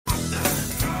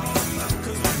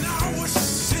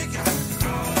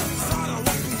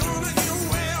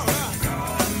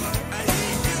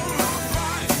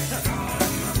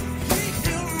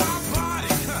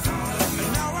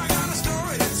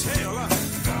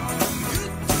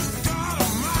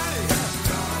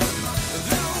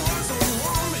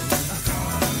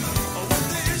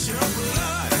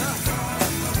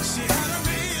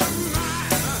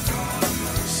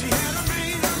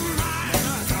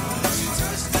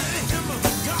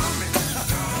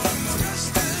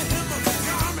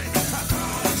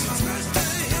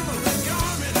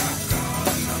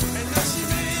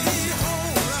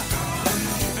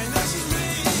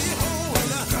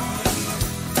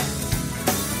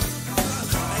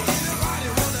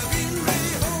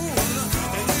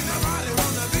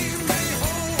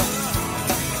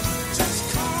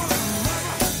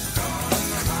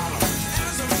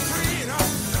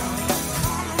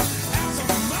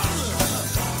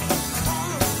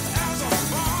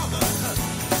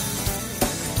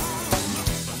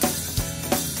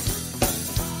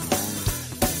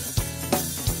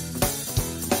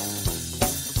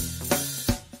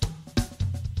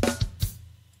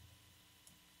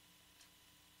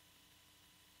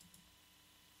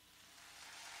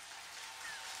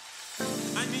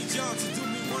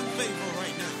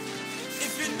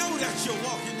know that you're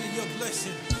walking in your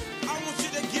blessing, I want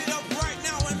you to get up right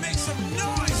now and make some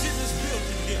noise in this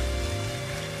building here.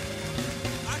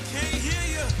 I can't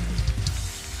hear you.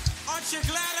 Aren't you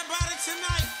glad about it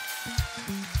tonight?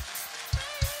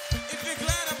 If you're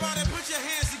glad about it, put your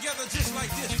hands together just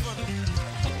like this for me.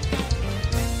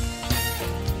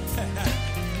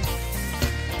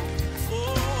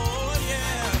 Oh,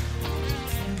 yeah.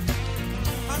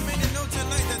 How many know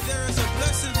tonight that there is a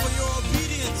blessing for your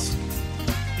obedience?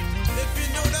 If you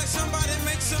know that, somebody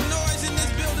make some noise in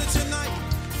this building tonight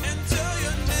and tell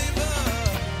your neighbor,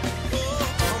 oh,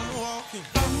 I'm walking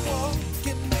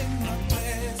in my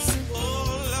blessing. Oh,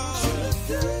 Lord,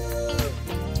 good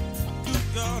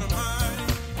God Almighty.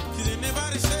 Can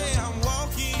anybody say I'm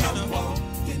walking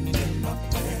in my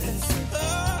blessing? Oh,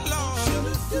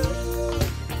 Lord,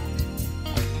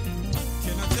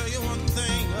 can I tell you one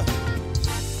thing?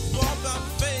 Walk by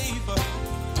faith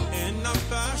and not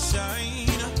by sight.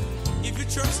 If you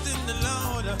trust in the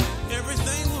Lord,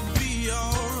 everything will be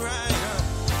alright.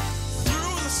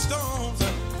 Through the storms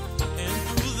and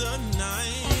through the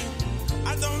night.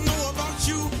 I don't know about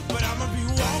you, but I'ma be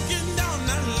walking down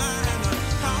that line.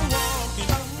 I'm walking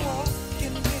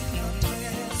in my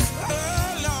blessing. Oh,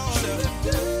 Lord.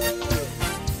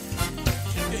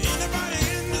 Anybody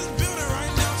in this building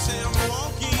right now say I'm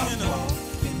walking in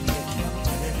my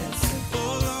blessing. Oh,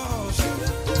 Lord.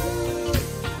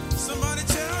 Somebody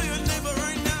tell your neighbor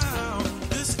right now,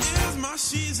 this is my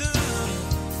season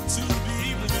to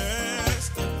be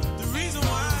blessed. The reason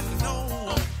why I know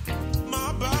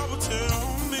my Bible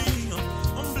tell me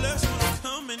I'm blessed when I'm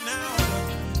coming out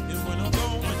and when I'm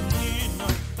going in.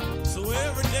 So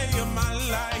every day of my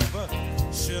life,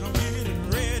 shit, I'm getting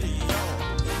ready, y'all.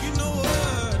 You know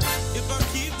what? If I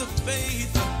keep the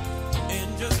faith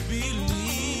and just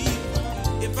believe,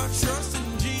 if I trust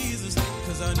in Jesus,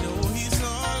 cause I know he's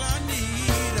all I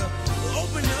need.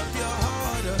 Open up your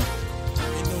heart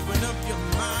and open up your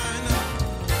mind.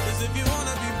 Cause if you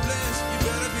wanna be blessed, you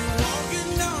better be walking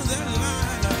down that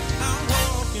line. I'm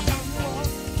walking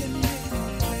in my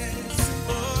blessing.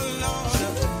 Oh, Lord.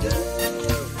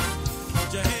 Put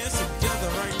your hands together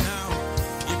right now.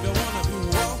 If you wanna be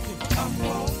walking, I'm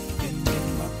walking in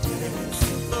my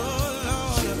blessing. Oh,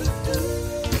 Lord.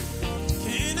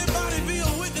 Can anybody be a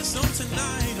witness on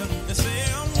tonight and say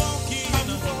I'm walking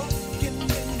in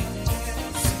my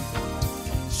blessing?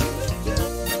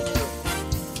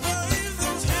 Wave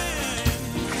those hands.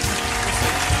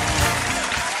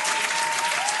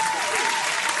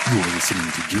 You're listening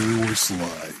to Gary Worse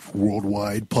Live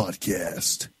Worldwide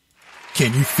Podcast.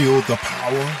 Can you feel the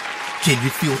power? Can you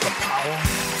feel the power?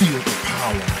 Feel the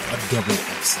power of Double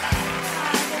XI.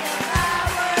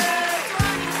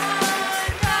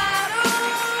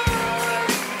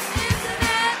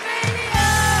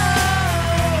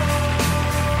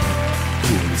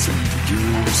 You're listening to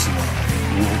Gary Worse Live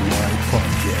Worldwide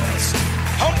Podcast.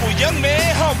 Humble, young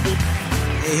man, humble.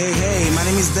 Hey, my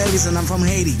name is Davis and I'm from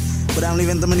Haiti, but I live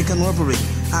in Dominican Republic.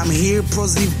 I'm here,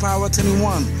 Positive Power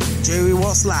 21, Jerry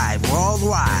was live,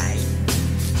 worldwide.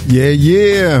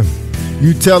 Yeah.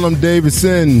 You tell them,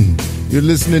 Davidson. You're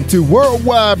listening to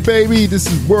Worldwide, baby. This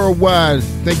is Worldwide.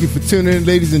 Thank you for tuning in,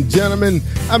 ladies and gentlemen.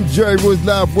 I'm Jerry Woods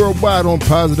Live Worldwide on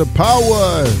Positive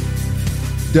Power.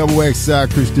 Double XI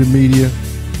Christian Media.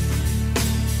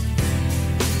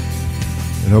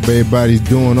 And hope everybody's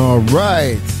doing all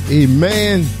right.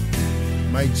 Amen.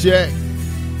 Mic check.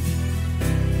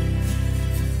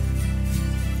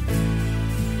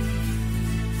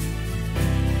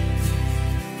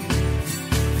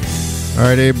 All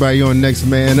right, everybody on Next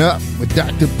Man Up with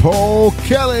Dr. Paul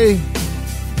Kelly.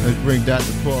 Let's bring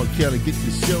Dr. Paul Kelly, get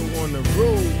the show on the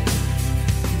road.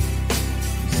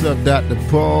 What's up, Dr.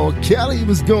 Paul Kelly?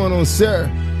 What's going on, sir?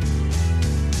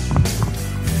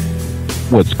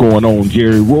 What's going on,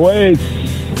 Jerry Royce?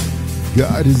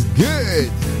 God is good.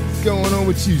 What's going on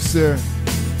with you, sir?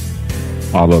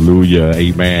 Hallelujah.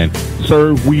 Amen.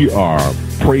 Sir, we are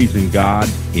praising God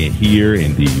here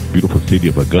in the beautiful city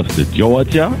of Augusta,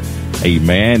 Georgia.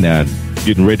 Amen. And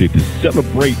getting ready to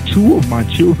celebrate two of my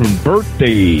children's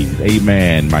birthdays.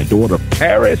 Amen. My daughter,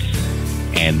 Paris,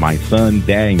 and my son,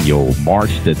 Daniel, March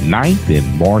the 9th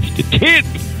and March the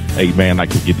 10th. Amen. I'd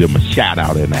like to give them a shout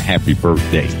out and a happy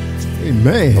birthday.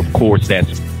 Amen. Of course,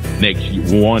 that's next year.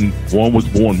 One was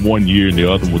born 1 year and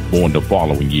the other was born the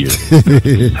following year. I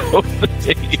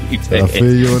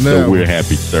feel you on that. So we're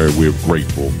happy, sir. We're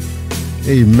grateful.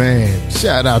 Amen.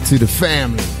 Shout out to the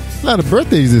family. A lot of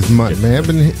birthdays this month, man. I've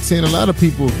been seeing a lot of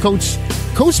people. Coach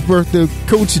birthday,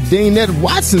 Coach Danette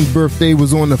Watson's birthday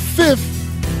was on the 5th.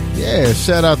 Yeah,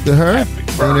 shout out to her. Happy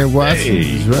Danette Watson.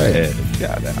 That's right. Yes.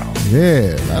 shout out.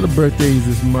 Yeah, a lot of birthdays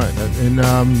this month. And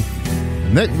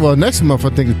next month I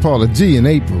think is Paula G in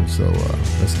April, so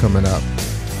that's coming up.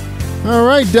 All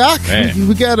right, Doc.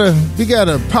 We got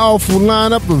a powerful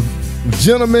lineup of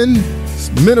gentlemen,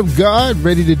 men of God,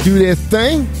 ready to do their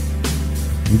thing.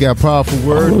 We got a powerful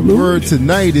word. Hallelujah. The word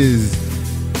tonight is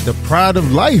the pride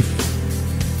of life.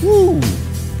 Woo!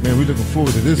 Man, we're looking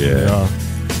forward to this one, y'all.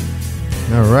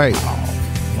 All right.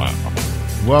 Wow.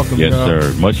 Welcome, yes, y'all.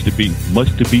 sir. Much to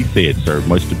be said, sir.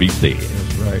 Much to be said.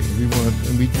 That's right.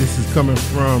 This is coming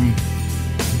from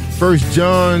 1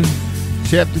 John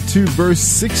chapter 2, verse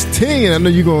 16. I know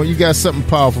you got something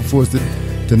powerful for us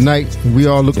tonight. We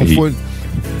all looking forward.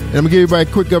 And I'm gonna give everybody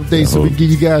a quick update so we can give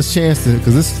you guys a chance to,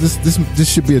 because this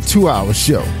should be a 2-hour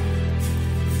show.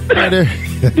 Right there.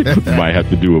 Might have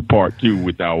to do a part 2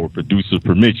 with our producer's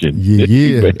permission.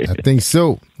 Yeah, I think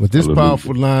so. With this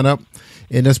powerful lineup.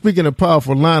 And speaking of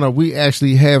powerful lineup, we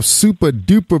actually have super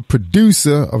duper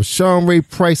producer of Sean Ray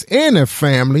Price and her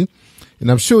family. And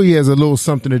I'm sure he has a little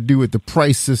something to do with the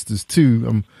Price sisters too.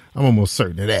 I'm almost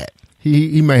certain of that.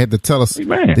 He might have to tell us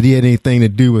that he had anything to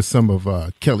do with some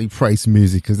of Kelly Price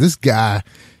music, because this guy,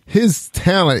 his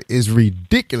talent is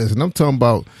ridiculous. And I'm talking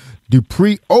about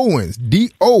Dupree Owens,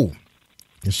 D.O.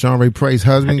 And Sean Ray Price's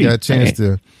husband got a chance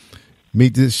to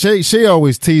meet this. Shay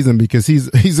always tease him because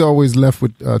he's always left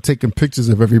with taking pictures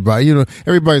of everybody. You know,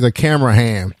 everybody's a camera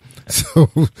ham. So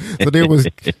they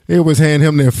always hand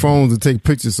him their phones to take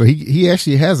pictures. So he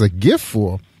actually has a gift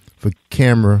for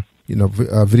camera,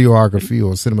 videography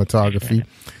or cinematography.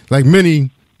 Like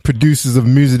many producers of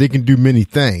music, they can do many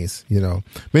things, But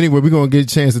anyway, we're gonna get a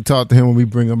chance to talk to him when we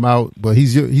bring him out. But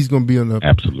he's gonna be on the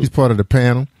Absolutely. He's part of the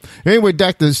panel. Anyway,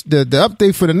 Doctor, the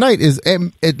update for the night is at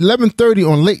 11:30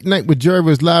 on Late Night with Jerry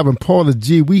was Live and Paula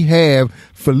G. We have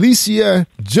Felicia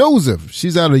Joseph.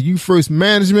 She's out of You First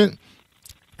Management.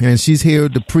 And she's here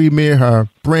to premiere her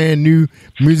brand new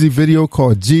music video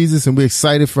called Jesus, and we're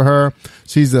excited for her.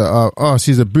 She's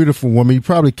a beautiful woman. You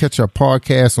probably catch her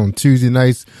podcast on Tuesday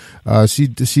nights. She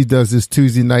does this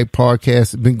Tuesday night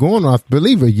podcast. It's been going on, I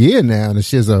believe, a year now, and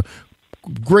she has a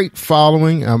great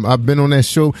following. I've been on that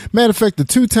show. Matter of fact, the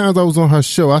 2 times I was on her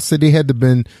show, I said they had to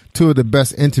been 2 of the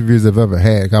best interviews I've ever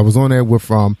had. I was on there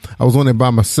by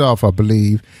myself, I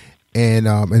believe. And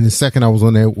the second I was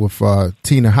on there with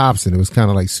Tina Hobson. It was kind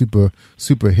of like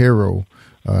superhero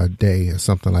day or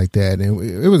something like that. And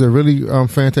it was a really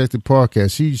fantastic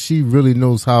podcast. She really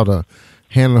knows how to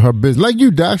handle her business. Like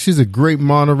you, Doc, she's a great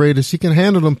moderator. She can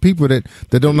handle them people that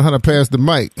don't know how to pass the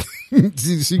mic.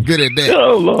 she good at that.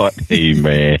 Oh, Lord.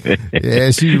 Amen.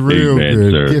 Yeah, she's real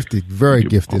good. Sir. Gifted, very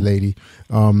gifted lady.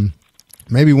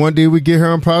 Maybe one day we get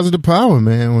her on Positive Power,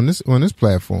 man, on this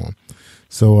platform.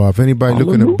 So if anybody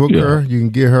looking to book her, you can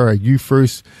get her at You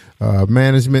First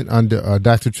Management under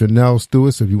Dr. Trinell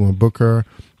Stewart. So if you want to book her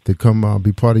to come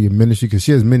be part of your ministry, because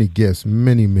she has many gifts,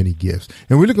 many gifts.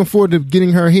 And we're looking forward to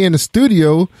getting her here in the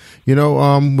studio,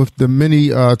 with the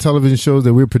many television shows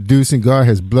that we're producing. God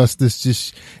has blessed us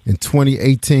just in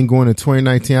 2018 going to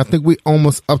 2019. I think we're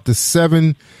almost up to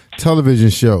 7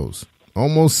 television shows.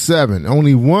 Almost 7.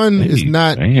 Only one is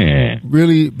not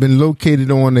really been located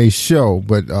on a show,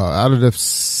 but out of the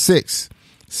 6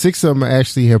 of them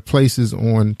actually have places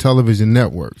on television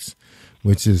networks,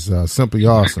 which is simply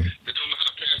awesome.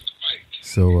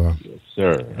 So,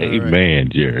 sir, amen, right.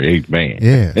 Jerry, amen.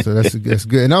 Yeah, so that's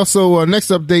good. And also, next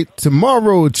update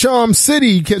tomorrow, Charm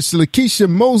City. Catch Lakeisha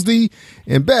Mosley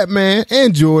and Batman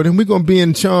and Jordan. We're going to be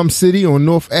in Charm City on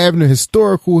North Avenue,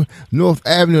 historical North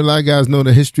Avenue. A lot of guys know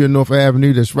the history of North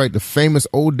Avenue. That's right, the famous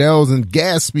Odell's and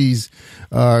Gatsby's.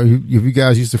 If you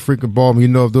guys used to frequent Baltimore, you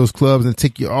know of those clubs, and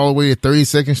take you all the way to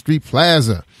 32nd Street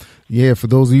Plaza. Yeah, for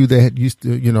those of you that used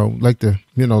to, like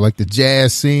the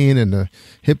jazz scene and the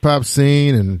hip hop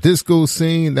scene and the disco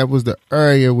scene, that was the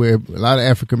area where a lot of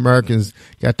African Americans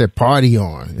got their party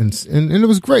on, and it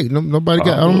was great. Nobody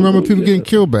got. I don't remember people getting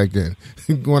killed back then,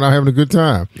 going out having a good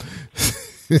time.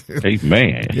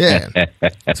 Amen. Yeah.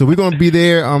 So we're going to be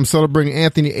there celebrating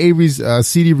Anthony Avery's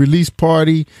CD release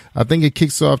party. I think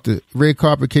the red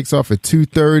carpet kicks off at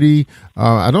 2:30.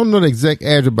 I don't know the exact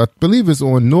address, but I believe it's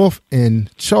on North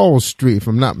and Charles Street, if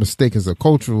I'm not mistaken. It's a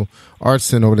cultural arts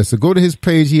center over there. So go to his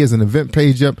page. He has an event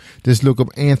page up. Just look up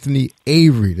Anthony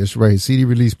Avery. That's right. CD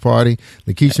release party.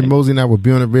 Lakeisha Mosley and I will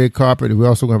be on the red carpet. We're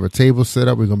also going to have a table set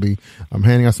up. We're going to be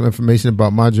handing out some information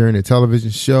about My Journey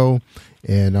television show.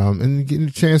 And getting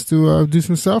a chance to do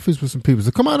some selfies with some people.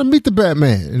 So come out and meet the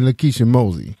Batman and Lakeisha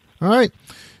Mosley. All right.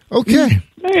 Okay.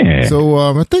 Man. So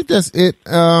I think that's it.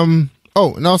 And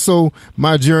also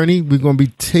My Journey. We're going to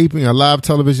be taping a live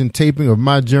television taping of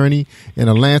My Journey in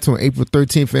Atlanta on April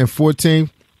 13th and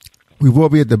 14th. We will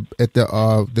be at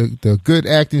the Good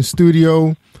Acting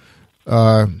Studio.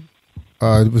 It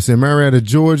was in Marietta,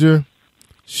 Georgia,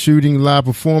 shooting live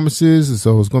performances.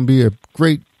 So it's going to be a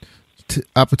great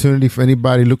opportunity for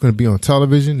anybody looking to be on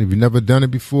television. If you've never done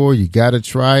it before, you got to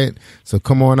try it. So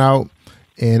come on out.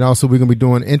 And also, we're going to be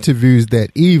doing interviews that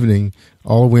evening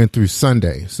all the way through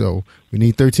Sunday. So we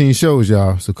need 13 shows,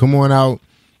 y'all. So come on out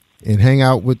and hang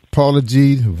out with Paula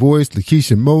G, voice,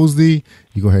 Lakeisha Mosley.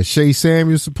 You're going to have Shay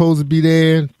Samuels supposed to be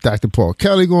there. Dr. Paul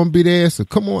Kelly going to be there. So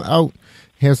come on out,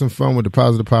 have some fun with the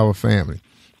Positive Power family.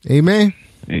 Amen.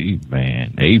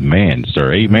 Amen. Amen,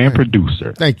 sir. Amen, right.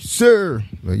 Producer. Thank you, sir.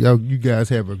 Well, you guys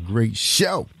have a great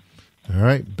show. All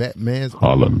right. Batman's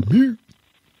on you.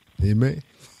 Amen.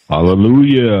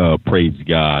 Hallelujah. Praise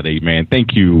God. Amen.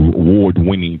 Thank you,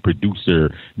 award-winning producer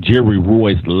Jerry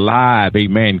Royce live.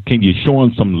 Amen. Can you show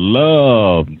him some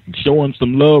love? Show him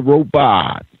some love,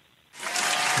 robot.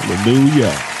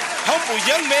 Hallelujah. Humble,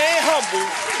 young man, humble.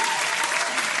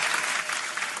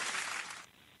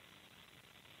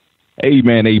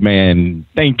 Amen, amen.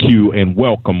 Thank you and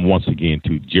welcome once again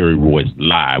to Jerry Royce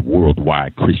Live,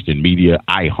 Worldwide Christian Media,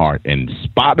 iHeart, and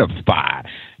Spotify.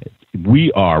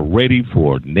 We are ready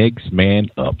for Next Man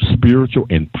Up, Spiritual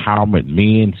Empowerment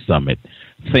Men Summit.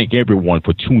 Thank everyone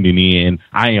for tuning in.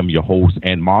 I am your host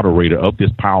and moderator of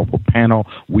this powerful panel.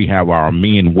 We have our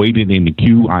men waiting in the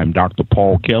queue. I'm Dr.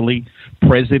 Paul Kelly,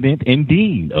 President and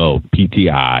Dean of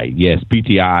PTI. Yes,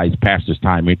 PTI is Pastors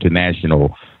Time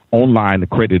International, online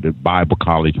accredited Bible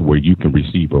college where you can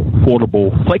receive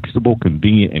affordable, flexible,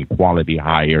 convenient, and quality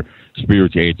higher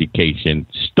spiritual education.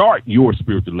 Start your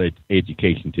spiritual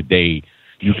education today.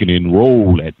 You can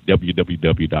enroll at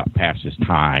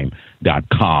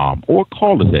www.pastorstime.com or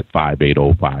call us at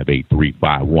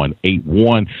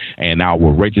 580-583-5181, and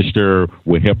our register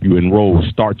will help you enroll.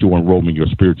 Start your enrollment, your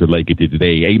spiritual legacy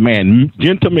today. Amen.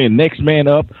 Gentlemen, next man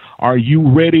up. Are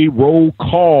you ready? Roll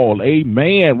call.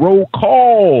 Amen. Roll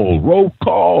call. Roll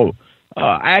call.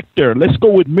 Actor. Let's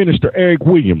go with Minister Eric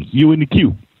Williams. You in the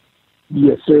queue.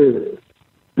 Yes, sir.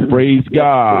 Praise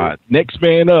God. Next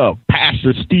man up,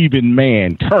 Pastor Stephen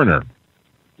Mann Turner.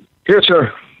 Yes,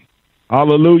 sir.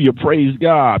 Hallelujah. Praise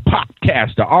God.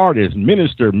 Podcaster, artist,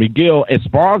 Minister Miguel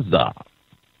Esparza.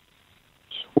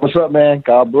 What's up, man?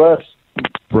 God bless.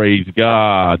 Praise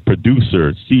God.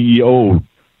 Producer, CEO,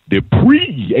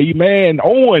 Dupree. Amen.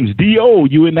 Owens, D.O.,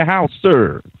 you in the house,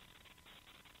 sir.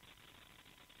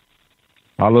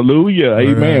 Hallelujah.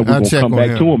 Amen. We're going to come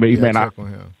back to him. Amen.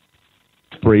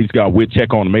 Praise God. We'll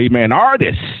check on him. Amen.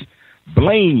 Artist,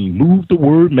 Blaine, Move the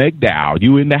Word McDowell.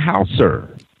 You in the house, sir.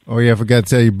 Oh, yeah. I forgot to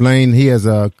tell you, Blaine, he has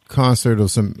a concert or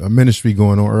a ministry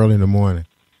going on early in the morning.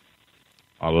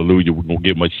 Hallelujah. We're going to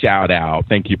give him a shout out.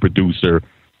 Thank you, producer.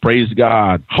 Praise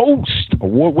God. Host,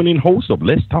 award-winning host of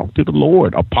Let's Talk to the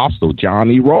Lord, Apostle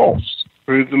Johnny Ross.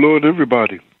 Praise the Lord,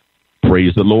 everybody.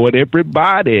 Praise the Lord,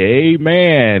 everybody.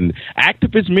 Amen.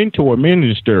 Activist mentor,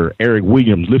 Minister Eric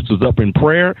Williams lifts us up in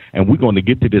prayer, and we're going to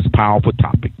get to this powerful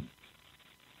topic.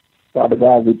 Father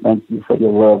God, we thank you for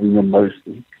your love and your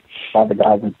mercy. Father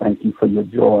God, we thank you for your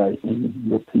joy and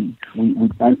your peace.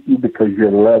 We thank you because you're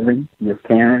loving, you're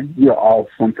caring, you're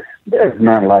awesome. There's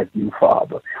none like you,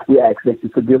 Father. We ask that you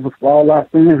forgive us for all our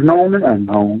sins, known and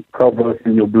unknown. Cover us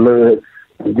in your blood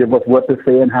and give us what to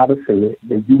say and how to say it,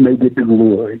 that you may get the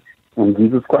glory. In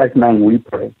Jesus Christ's name we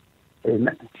pray.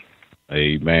 Amen.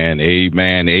 Amen,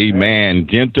 amen, amen.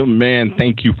 Gentlemen,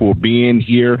 thank you for being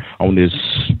here on this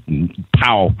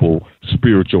powerful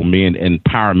spiritual men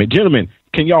empowerment. Gentlemen,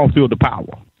 can y'all feel the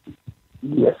power?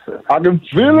 Yes, sir. I can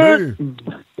feel it.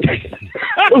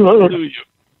 Hallelujah.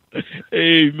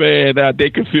 Amen. They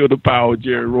can feel the power,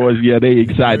 Jerry Royce. Yeah, they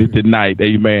excited tonight.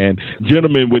 Amen.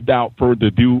 Gentlemen, without further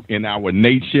ado, in our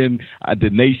nation, the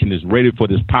nation is ready for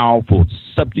this powerful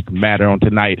subject matter on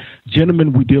tonight.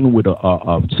 Gentlemen, we're dealing with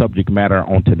a subject matter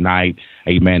on tonight,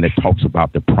 amen, that talks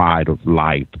about the pride of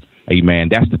life. Amen.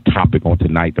 That's the topic on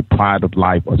tonight, the pride of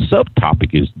life. A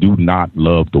subtopic is do not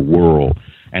love the world.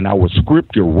 And our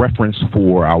scripture reference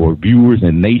for our viewers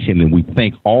and nation, and we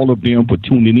thank all of them for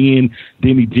tuning in.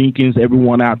 Denny Jenkins,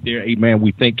 everyone out there, amen.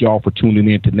 We thank y'all for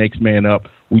tuning in to Next Man Up.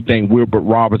 We thank Wilbert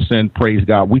Robertson, praise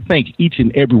God. We thank each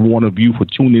and every one of you for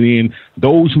tuning in.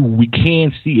 Those who we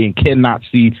can see and cannot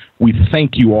see, we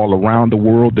thank you all around the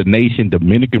world, the nation,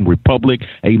 Dominican Republic,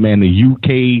 amen, the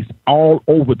UKs, all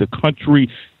over the country.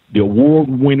 The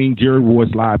award-winning Jerry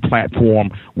Royce Live platform.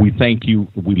 We thank you.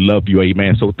 We love you.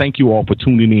 Amen. So thank you all for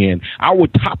tuning in. Our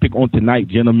topic on tonight,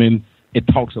 gentlemen, it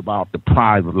talks about the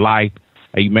pride of life.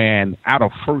 Amen. Out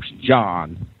of 1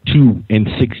 John 2 and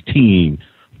 16.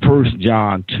 1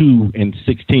 John 2 and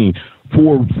 16.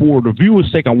 for the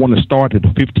viewer's sake, I want to start at the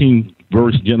 15th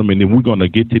verse, gentlemen, and we're going to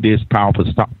get to this powerful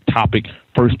topic.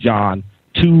 1 John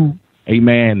 2,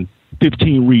 amen,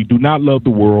 15 read, do not love the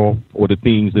world or the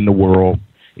things in the world.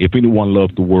 If anyone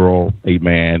loves the world,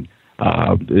 amen,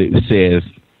 it says,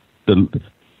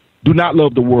 do not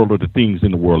love the world or the things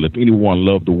in the world. If anyone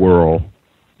loves the world,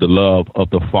 the love of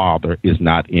the Father is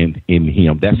not in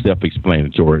him. That's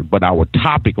self-explanatory. But our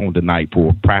topic on tonight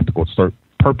for practical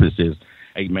purposes,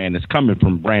 amen, is coming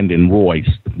from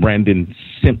Brandon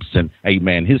Simpson,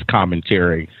 amen, his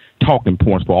commentary, talking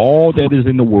points for all that is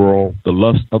in the world, the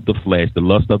lust of the flesh, the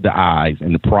lust of the eyes,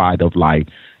 and the pride of life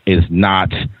is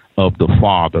not of the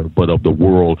Father, but of the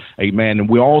world. Amen. And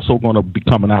we're also going to be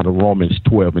coming out of Romans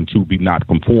 12:2, be not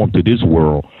conformed to this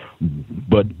world,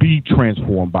 but be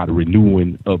transformed by the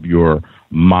renewing of your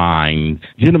mind.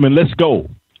 Gentlemen, let's go.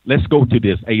 Let's go to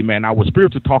this. Amen. Our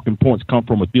spiritual talking points come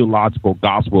from a theological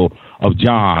gospel of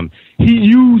John. He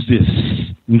uses,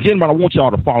 and gentlemen, I want y'all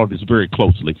to follow this very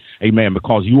closely. Amen.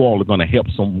 Because you all are going to help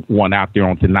someone out there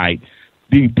on tonight.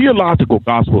 The theological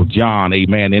gospel of John,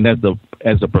 amen, and as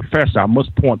a professor, I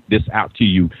must point this out to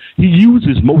you. He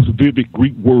uses most vivid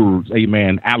Greek words,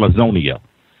 amen, Alazonia,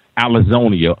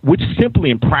 which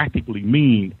simply and practically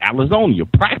mean, Alazonia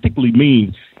practically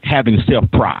means having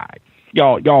self-pride.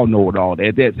 Y'all know it all,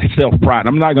 that self-pride.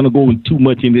 I'm not going to go too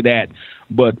much into that,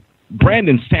 but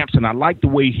Brandon Sampson, I like the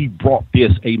way he brought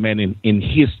this, amen, in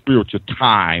his spiritual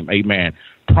time, amen,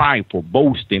 prideful,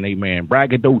 boasting, amen,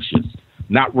 braggadocious,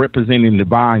 not representing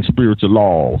divine spiritual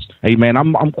laws. Amen.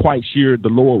 I'm quite sure the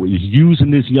Lord is using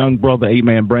this young brother,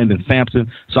 amen, Brandon Sampson.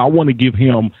 So I want to give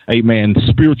him, amen,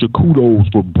 spiritual kudos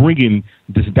for bringing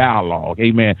this dialogue.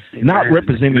 Amen. Not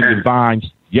representing divine.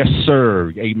 Yes,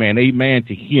 sir. Amen. Amen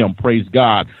to him. Praise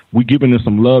God. We're giving him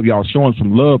some love. Y'all showing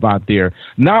some love out there.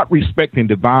 Not respecting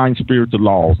divine spiritual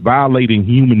laws, violating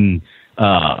human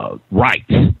rights.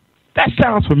 That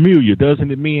sounds familiar,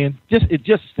 doesn't it, men? It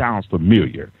just sounds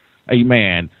familiar.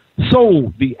 Amen.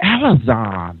 So the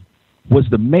Alazan was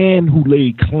the man who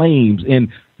laid claims, and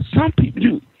some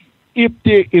people, if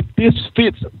this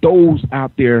fits those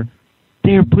out there,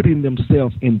 they're putting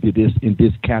themselves into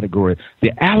this category.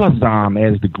 The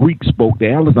Alazan, as the Greeks spoke, the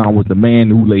Alazan was the man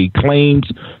who laid claims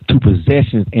to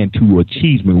possessions and to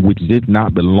achievement which did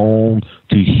not belong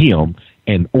to him,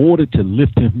 in order to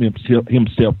lift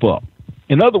himself up.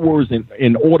 In other words,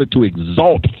 in order to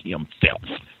exalt himself.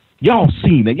 Y'all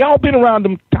seen it. Y'all been around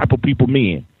them type of people,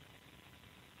 men.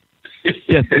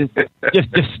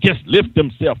 just lift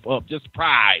themselves up. Just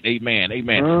pride. Amen.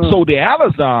 Amen. So the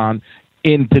Alazan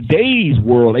in today's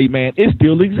world, amen, it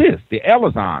still exists. The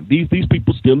Alazan, these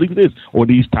people still exist, or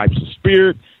these types of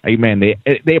spirit. Amen.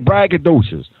 They're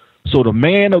braggadocious. So the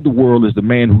man of the world is the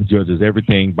man who judges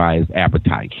everything by his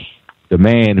appetite. The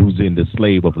man who's in the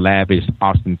slave of lavish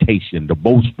ostentation, the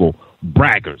boastful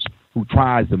braggers, who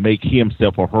tries to make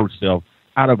himself or herself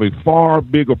out of a far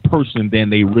bigger person than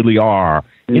they really are.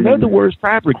 In other words,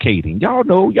 fabricating. Y'all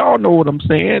know what I'm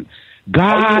saying.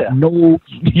 God knows.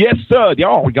 Yes, sir.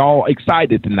 Y'all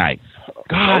excited tonight.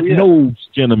 God knows,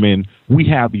 gentlemen, we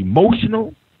have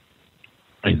emotional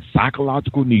and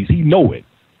psychological needs. He knows it.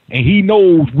 And he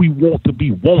knows we want to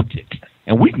be wanted.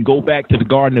 And we can go back to the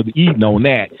Garden of Eden on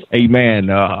that. Amen.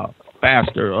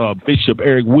 Pastor Bishop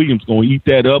Eric Williams gonna eat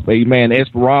that up. Amen.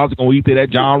 Esperanza gonna eat that.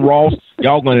 John Ross,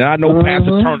 y'all gonna. I know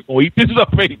Pastor Turner gonna eat this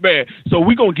up. Amen. So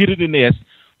we gonna get it in this.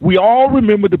 We all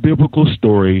remember the biblical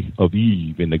story of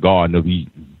Eve in the Garden of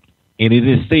Eden, and it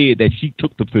is said that she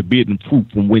took the forbidden fruit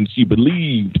from when she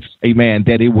believed, amen,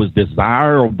 that it was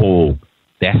desirable.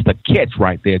 That's the catch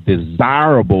right there.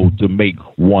 Desirable to make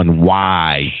one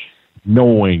wise,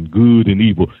 knowing good and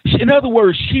evil. In other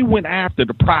words, she went after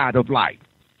the pride of life.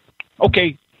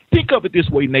 Okay, think of it this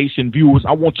way, nation viewers.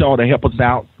 I want y'all to help us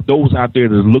out. Those out there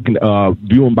that are looking,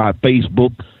 viewing by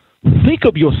Facebook, think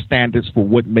of your standards for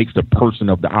what makes a person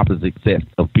of the opposite sex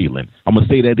appealing. I'm going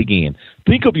to say that again.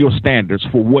 Think of your standards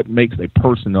for what makes a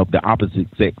person of the opposite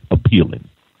sex appealing.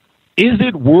 Is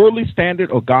it worldly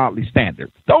standard or godly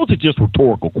standard? Those are just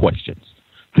rhetorical questions.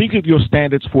 Think of your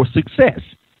standards for success.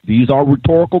 These are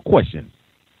rhetorical questions.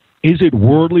 Is it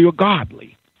worldly or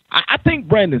godly? I think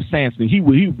Brandon Sampson,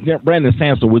 Brandon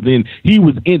Sampson was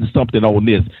in something on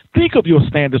this. Think of your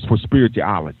standards for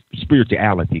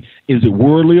spirituality. Is it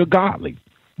worldly or godly?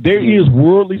 There is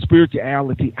worldly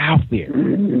spirituality out there,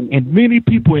 and many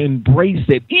people embrace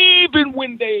it, even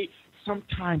when they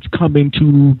sometimes come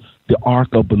into the ark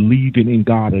of believing in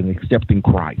God and accepting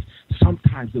Christ.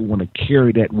 Sometimes they want to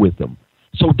carry that with them.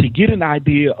 So to get an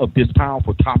idea of this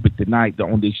powerful topic tonight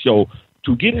on this show,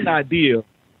 to get an idea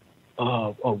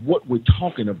of what we're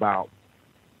talking about,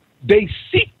 they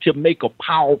seek to make a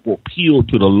powerful appeal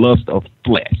to the lust of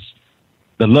flesh,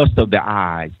 the lust of the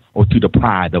eyes, or to the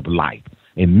pride of life.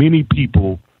 And many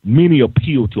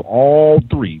appeal to all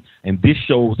three. And this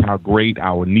shows how great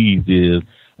our need is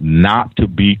not to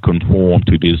be conformed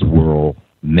to this world.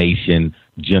 Nation,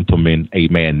 gentlemen,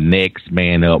 amen. Next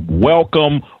man up.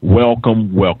 Welcome,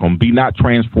 welcome, welcome. Be not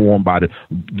transformed,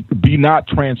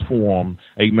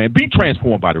 amen. Be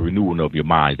transformed by the renewing of your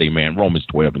minds, amen. Romans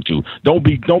 12:2. Don't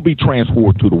be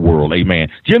transformed to the world, amen.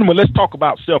 Gentlemen, let's talk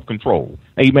about self-control.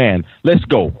 Amen. Let's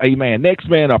go. Amen. Next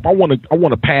man up. I want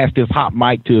to pass this hot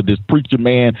mic to this preacher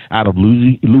man out of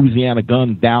Louisiana,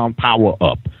 Gun Down, Power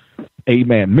Up.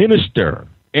 Amen. Minister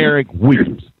Eric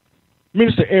Williams.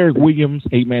 Minister Eric Williams,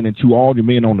 amen, and to all the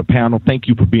men on the panel, thank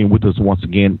you for being with us once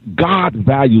again. God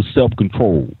values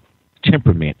self-control,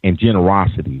 temperament, and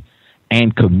generosity,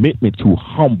 and commitment to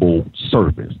humble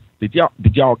service. Did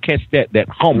y'all catch that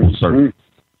humble service?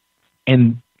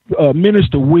 And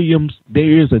Minister Williams,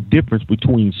 there is a difference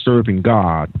between serving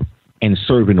God and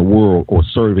serving the world, or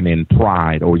serving in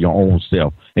pride or your own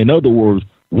self. In other words,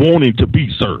 wanting to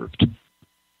be served.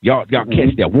 Y'all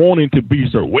catch that? Wanting to be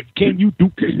served. What can you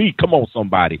do to me? Come on,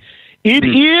 somebody. It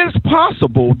is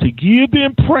possible to give the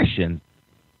impression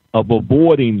of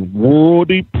avoiding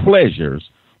worldly pleasures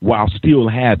while still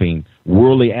having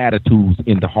worldly attitudes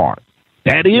in the heart.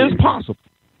 That is possible.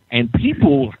 And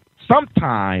people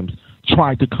sometimes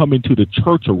try to come into the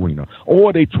church arena,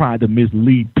 or they try to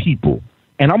mislead people.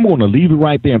 And I'm going to leave it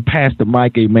right there and pass the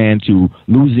mic, amen, to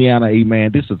Louisiana,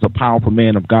 amen. This is a powerful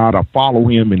man of God. I follow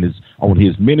him on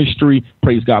his ministry.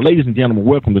 Praise God. Ladies and gentlemen,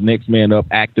 welcome to Next Man Up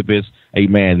activist,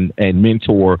 amen, and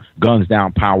mentor, Guns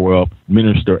Down, Power Up,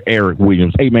 Minister Eric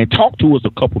Williams. Amen. Talk to us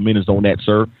a couple minutes on that,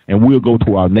 sir, and we'll go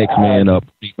to our next man up.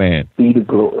 Amen. Be the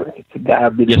glory. To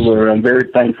God be the glory. I'm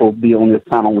very thankful to be on this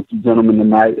panel with you gentlemen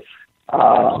tonight.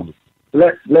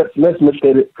 Let's look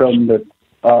at it from the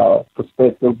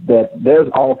perspective that there's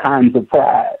all kinds of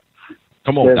pride.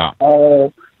 Come on, there's Doc.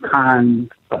 all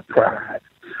kinds of pride.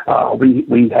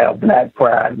 We have black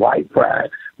pride, white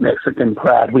pride, Mexican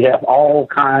pride. We have all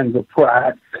kinds of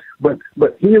pride. But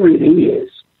here it is.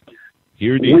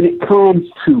 When it comes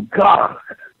to God,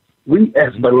 we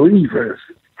as believers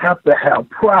have to have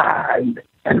pride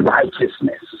and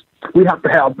righteousness. We have to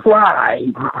have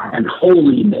pride and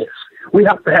holiness. We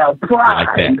have to have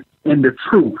pride in the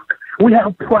truth. We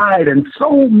have pride in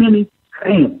so many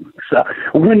things.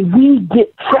 When we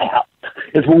get trapped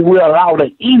is when we allow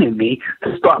the enemy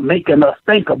to start making us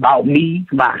think about me,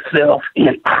 myself,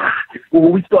 and I.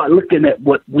 When we start looking at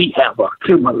what we have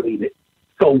accumulated,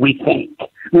 so we think.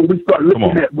 When we start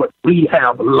looking at what we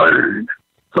have learned,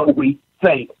 so we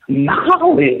think.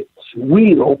 Knowledge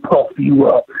will puff you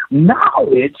up.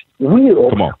 Knowledge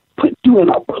will put you in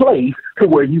a place to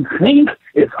where you think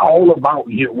it's all about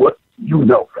you, what you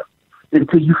know,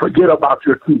 until you forget about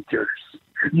your teachers.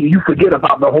 You forget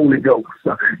about the Holy Ghost.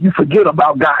 You forget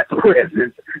about God's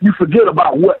presence. You forget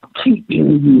about what's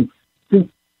keeping you. See,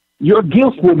 your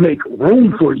gifts will make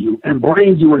room for you and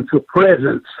bring you into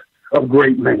presence of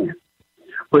great men.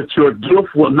 But your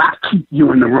gift will not keep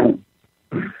you in the room.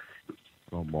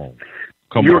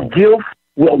 Your gift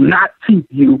will not keep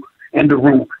you in the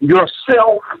room.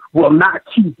 Yourself will not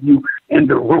keep you in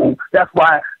the room. That's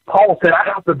why Paul said, I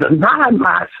have to deny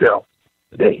myself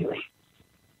daily.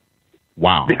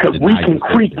 Wow. Because we can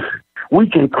creep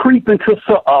into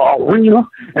an arena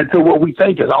into what we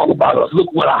think is all about us.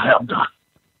 Look what I have done.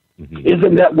 Mm-hmm.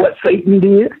 Isn't that what Satan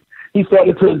did? He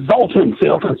started to exalt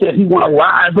himself and said he want to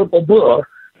rise up above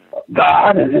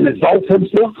God and exalt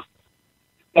himself.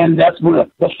 And that's when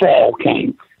the fall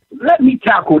came. Let me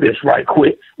tackle this right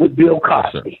quick with Bill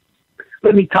Cosby.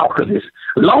 Let me talk of this.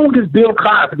 Long as Bill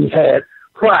Cosby had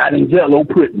pride in Jell-O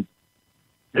pudding,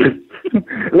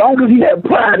 long as he had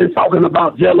pride in talking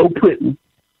about Jell-O pudding,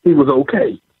 he was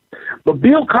okay. But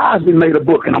Bill Cosby made a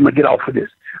book, and I'm going to get off of this.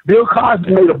 Bill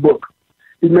Cosby made a book.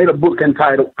 He made a book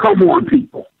entitled Come On,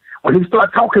 People. When he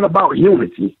started talking about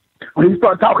unity, when he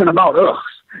started talking about us,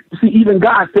 you see, even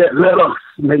God said, let us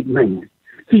make man.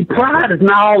 See, pride is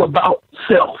not all about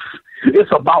self.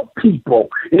 It's about people.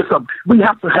 We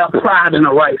have to have pride in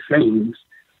the right things,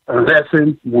 unless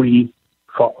we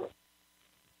fall.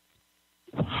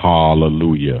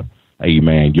 Hallelujah.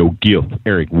 Amen. Your gift,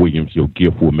 Eric Williams, your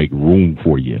gift will make room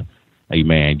for you.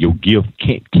 Amen. Your gift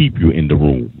can't keep you in the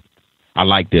room. I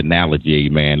like the analogy,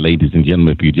 amen. Ladies and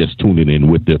gentlemen, if you're just tuning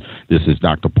in with this is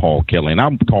Dr. Paul Kelly, and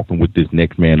I'm talking with this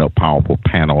next man up powerful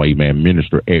panel, amen,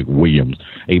 Minister Eric Williams,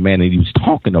 amen, and he was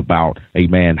talking about,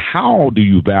 amen, how do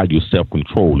you value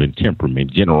self-control and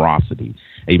temperament, generosity,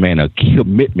 amen, a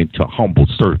commitment to humble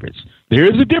service, There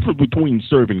is a difference between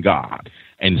serving God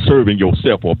and serving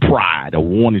yourself, or pride, or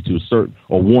wanting to serve,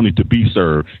 or wanting to be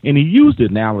served. And he used the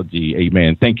analogy,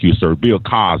 amen. Thank you, sir. Bill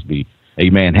Cosby,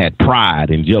 amen, had pride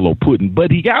in Jello pudding,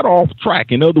 but he got off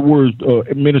track. In other words,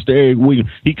 Minister Eric Williams,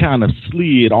 he kind of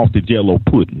slid off the Jello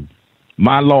pudding.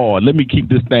 My Lord, let me keep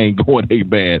this thing going,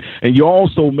 amen. And you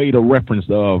also made a reference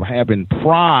of having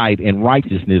pride and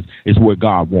righteousness is where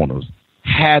God wants us.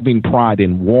 Having pride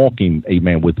in walking,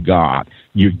 amen, with God.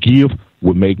 Your gift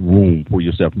will make room for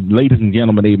yourself. Ladies and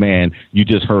gentlemen, amen, you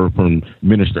just heard from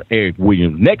Minister Eric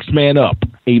Williams. Next man up,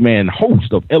 amen,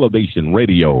 host of Elevation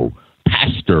Radio,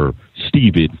 Pastor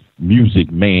Stephen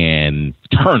Music Man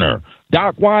Turner.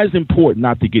 Doc, why is it important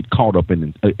not to get caught up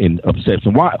in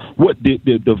obsession? Why? What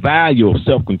the value of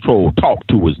self-control? Talk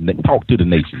to the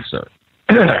nation, sir.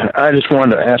 I just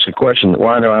wanted to ask a question.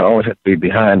 Why do I always have to be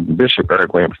behind Bishop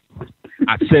Eric Williams?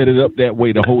 I set it up that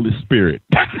way, the Holy Spirit.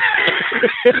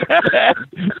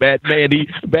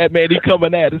 Batman, he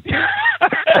coming at us.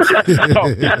 Talk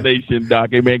to the nation, Doc.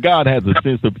 Hey, man, God has a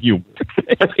sense of humor.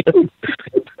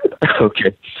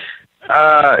 Okay.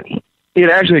 It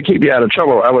actually keep you out of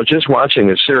trouble. I was just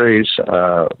watching a series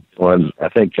on, I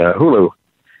think, Hulu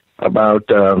about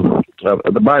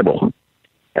the Bible.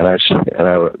 And I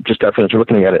just got finished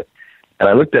looking at it. And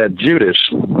I looked at Judas.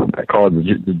 I call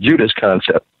it the Judas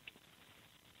concept,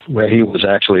 where he was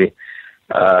actually,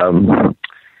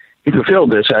 he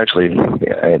fulfilled this actually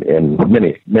in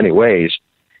many ways.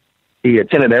 He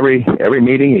attended every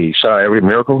meeting. He saw every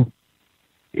miracle.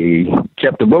 He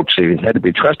kept the books. He had to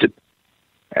be trusted.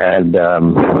 And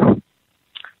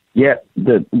yet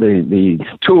the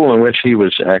tool in which he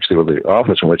was actually, or the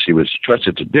office in which he was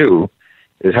trusted to do,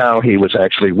 is how he was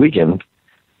actually weakened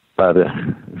by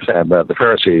the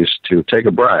Pharisees to take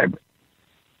a bribe.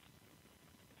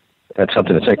 That's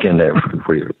something to take in there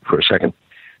for a second.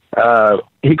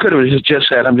 He could have just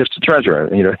said, "I'm just a treasurer.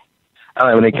 You know, I don't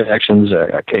have any connections.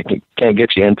 I can't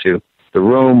get you into the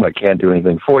room. I can't do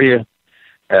anything for you.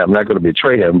 I'm not going to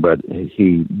betray him." But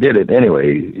he did it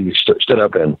anyway. He stood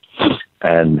up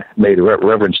and made a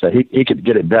reverence that he could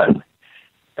get it done.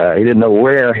 He didn't know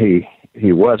where he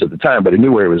was at the time, but he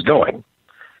knew where he was going,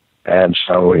 and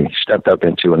so he stepped up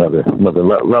into another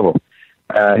level.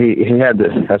 He had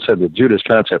the Judas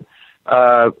concept.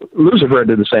 Lucifer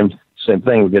did the same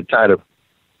thing. We get tired of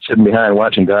sitting behind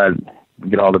watching God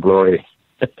get all the glory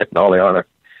and all the honor,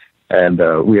 and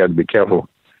we have to be careful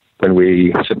when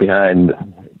we sit behind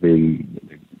the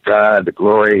God, the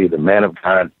glory, the man of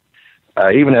God.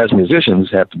 Even as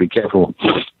musicians, have to be careful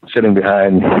sitting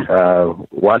behind,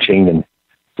 watching and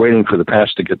waiting for the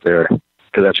pastor to get there,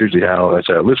 because that's usually how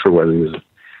Lucifer was. He was a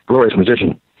glorious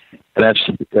musician, and that's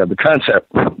the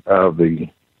concept of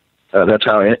that's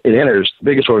how it enters. The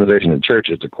biggest organization in church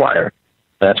is the choir.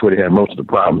 That's where he had most of the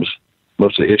problems,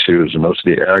 most of the issues, and most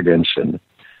of the arrogance. And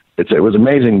it was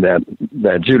amazing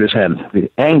that Judas had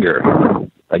the anger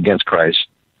against Christ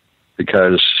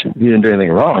because he didn't do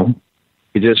anything wrong.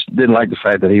 He just didn't like the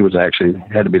fact that he was actually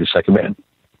had to be the second man.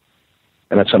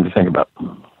 And that's something to think about.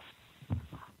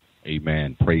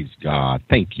 Amen. Praise God.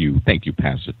 Thank you,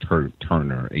 Pastor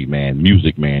Turner. Amen.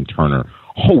 Music Man Turner,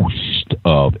 host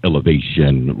of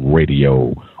Elevation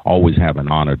Radio. Always have an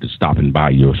honor to stopping by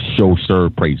your show,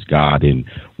 sir. Praise God. And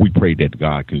we pray that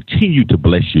God continue to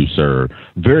bless you, sir.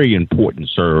 Very important,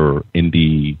 sir, in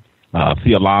the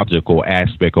theological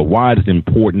aspect of why it's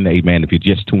important. Amen. If you're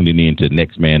just tuning in to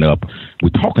Next Man Up, we're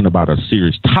talking about a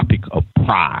serious topic of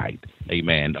pride.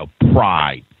 Amen. Of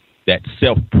pride. That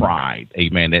self-pride,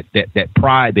 amen, that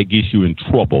pride that gets you in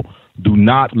trouble. Do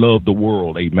not love the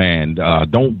world, amen.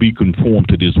 Don't be conformed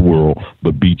to this world,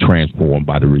 but be transformed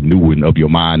by the renewing of your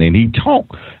mind. And he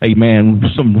talked, amen,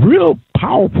 some real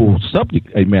powerful subject,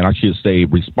 amen, I should say,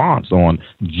 response on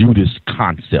Judas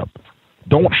concept.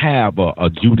 Don't have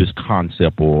a Judas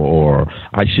concept or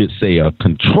I should say a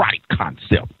contrite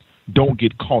concept. Don't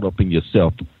get caught up in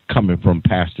yourself. Coming from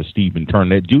Pastor Stephen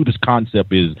Turner, that Judas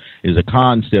concept is a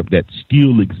concept that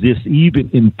still exists even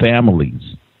in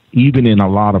families, even in a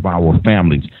lot of our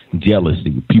families.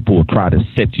 Jealousy, people will try to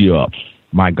set you up,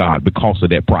 my God, because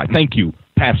of that pride. Thank you,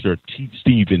 Pastor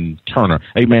Stephen Turner.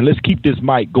 Amen. Let's keep this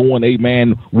mic going.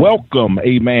 Amen. Welcome,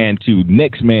 amen, to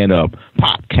Next Man Up,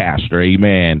 podcaster,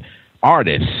 amen,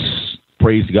 artist,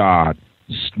 praise God,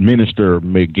 Minister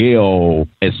Miguel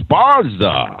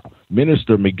Esparza.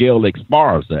 Minister Miguel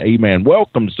Esparza, amen.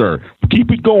 Welcome, sir. Keep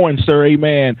it going, sir,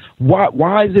 amen.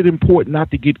 Why is it important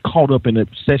not to get caught up in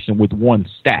obsession with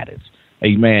one's status,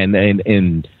 amen,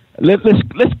 and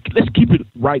let's keep it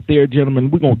right there, gentlemen.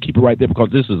 We're gonna keep it right there because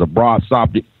this is a broad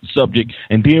subject,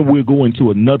 and then we'll go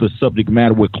into another subject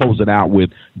matter. We'll close it out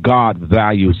with God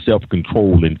values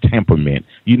self-control and temperament.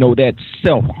 You know, that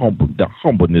the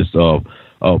humbleness of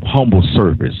humble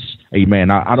service.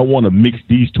 Amen. I don't want to mix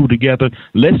these two together.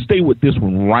 Let's stay with this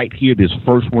one right here, this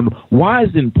first one. Why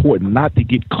is it important not to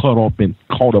get caught up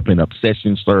in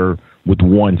obsession, sir, with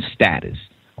one's status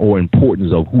or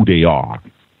importance of who they are?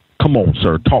 Come on,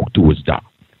 sir. Talk to us, Doc.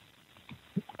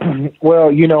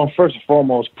 Well, first and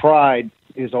foremost, pride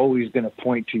is always going to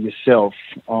point to yourself.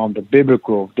 The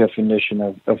biblical definition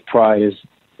of pride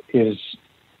is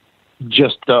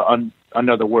just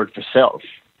another word for self.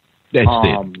 That's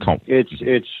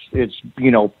it. It's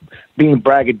being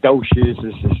braggadocious.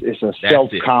 It's a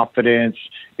self-confidence.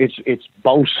 It's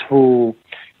boastful.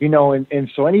 And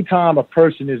so anytime a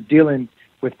person is dealing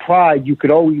with pride, you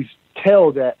could always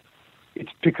tell that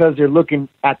it's because they're looking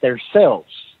at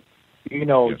themselves.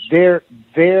 Yes.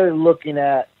 They're looking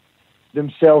at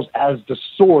themselves as the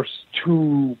source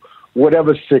to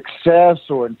whatever success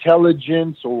or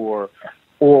intelligence or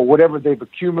whatever they've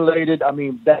accumulated. I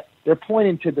mean, that they're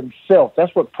pointing to themselves.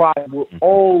 That's what pride will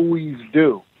always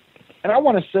do. And I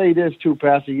want to say this too,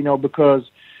 Pastor, because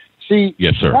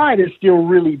yes, sir. Pride is still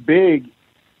really big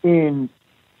in,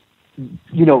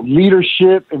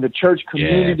 leadership in the church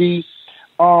community.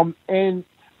 Yes.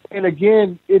 And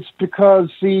again, it's because,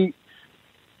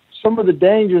 some of the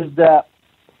dangers that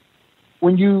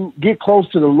when you get close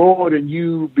to the Lord and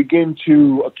you begin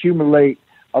to accumulate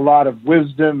a lot of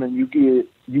wisdom and you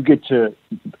get to,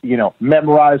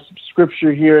 memorize some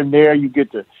scripture here and there. You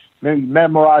get to maybe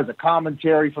memorize a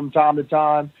commentary from time to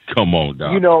time. Come on,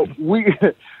 Doc.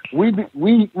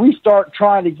 We start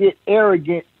trying to get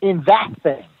arrogant in that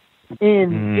thing,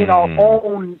 in our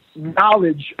own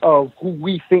knowledge of who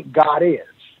we think God is.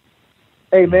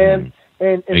 Amen.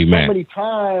 And Amen. So many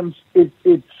times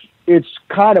it's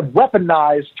kind of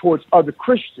weaponized towards other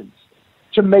Christians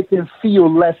to make them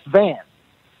feel less than.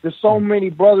 There's so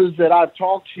many brothers that I've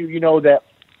talked to, that,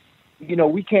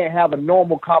 we can't have a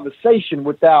normal conversation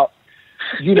without,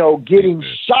 getting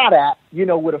shot at,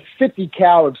 with a 50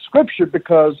 cal of scripture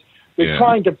because they're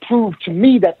trying to prove to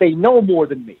me that they know more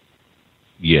than me.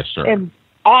 Yes, sir. And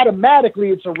automatically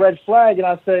it's a red flag. And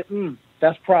I say,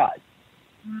 that's pride.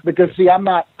 Because I'm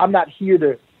not here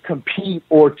to compete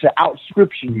or to out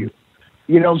scripture you.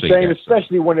 You know what I'm saying?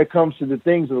 Especially when it comes to the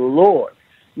things of the Lord.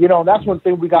 That's one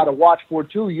thing we got to watch for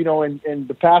too, and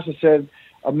the pastor said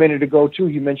a minute ago too,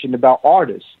 he mentioned about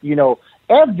artists.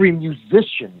 Every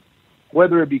musician,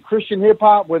 whether it be Christian hip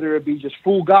hop, whether it be just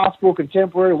full gospel,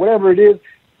 contemporary, whatever it is,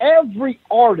 every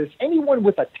artist, anyone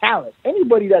with a talent,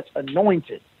 anybody that's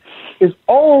anointed is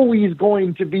always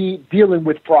going to be dealing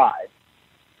with pride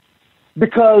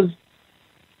because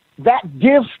that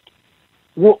gift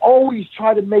will always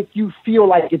try to make you feel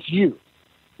like it's you.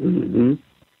 Mm-hmm.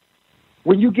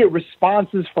 When you get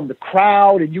responses from the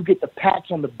crowd and you get the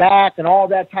pats on the back and all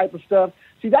that type of stuff,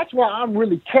 that's why I'm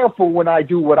really careful when I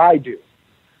do what I do.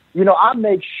 I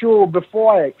make sure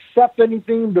before I accept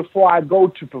anything, before I go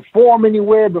to perform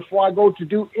anywhere, before I go to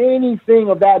do anything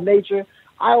of that nature,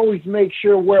 I always make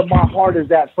sure where my heart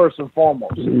is at first and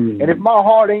foremost. And if my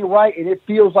heart ain't right and it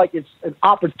feels like it's an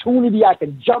opportunity I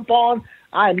can jump on,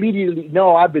 I immediately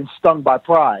know I've been stung by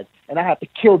pride and I have to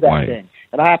kill that thing.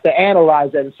 And I have to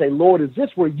analyze that and say, Lord, is this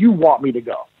where you want me to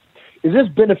go? Is this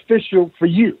beneficial for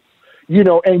you,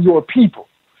 and your people?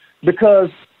 Because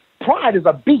pride is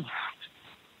a beast.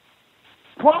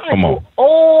 Pride will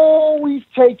always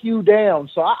take you down.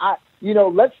 So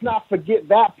let's not forget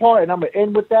that part. And I'm going to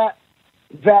end with that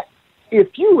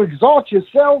if you exalt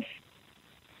yourself,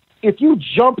 if you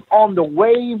jump on the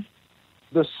wave,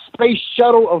 the space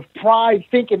shuttle of pride,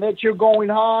 thinking that you're going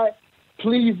high,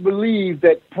 please believe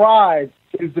that pride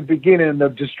is the beginning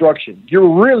of destruction.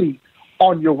 You're really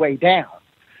on your way down.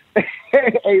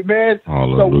 Amen.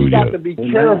 Hallelujah. So we got to be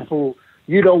careful,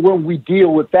 when we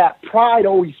deal with that. Pride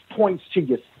always points to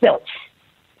yourself.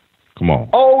 Come on.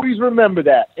 Always remember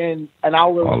that. And I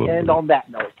will end on that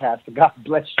note, Pastor. God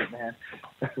bless you, man.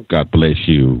 God bless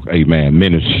you. Amen.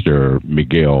 Minister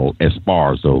Miguel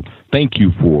Esparzo, thank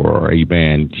you for,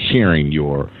 sharing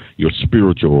your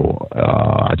spiritual,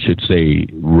 I should say,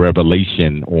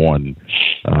 revelation on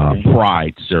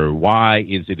pride, sir. Why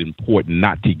is it important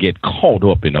not to get caught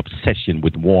up in obsession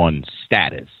with one's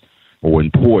status or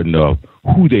important of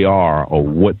who they are or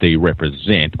what they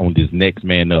represent on this Next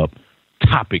Man Up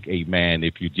topic, amen.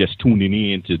 If you're just tuning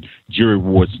in to Jerry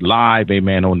Ward's Live,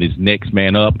 amen, on this Next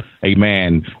Man Up,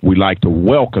 amen, we'd like to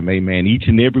welcome, amen, each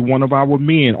and every one of our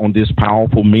men on this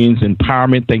powerful men's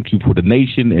empowerment. Thank you for the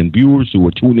nation and viewers who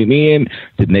are tuning in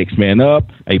to Next Man Up,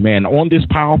 amen. On this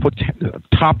powerful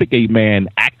topic, amen,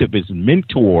 activist,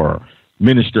 mentor,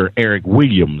 Minister Eric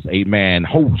Williams, amen,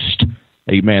 host,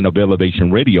 amen, of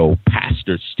Elevation Radio,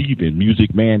 Pastor Stephen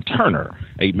Music Man Turner,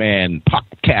 amen,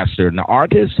 podcaster and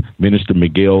artist, Minister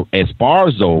Miguel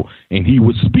Esparzo, and he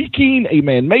was speaking,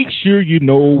 amen, make sure you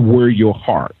know where your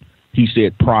heart. He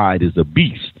said pride is a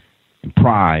beast, and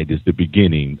pride is the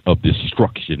beginning of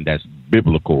destruction. That's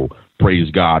biblical,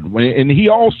 praise God. And he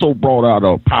also brought out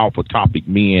a powerful topic,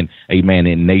 men, amen,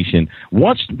 in nation.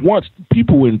 Once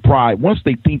people in pride, once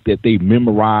they think that they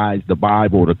memorized the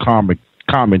Bible or the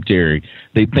commentary,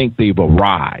 they think they've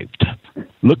arrived.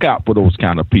 Look out for those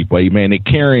kind of people, amen. They're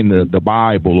carrying the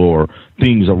Bible or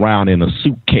things around in a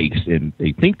suitcase, and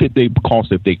they think that because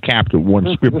if they captured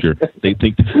one scripture, they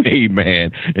think,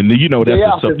 amen. And you know that's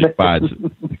the subject by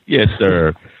yes,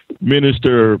 sir.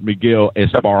 Minister Miguel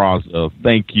Esparza,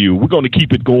 thank you. We're going to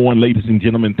keep it going, ladies and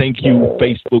gentlemen. Thank you,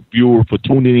 Facebook viewer, for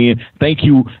tuning in. Thank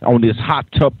you on this hot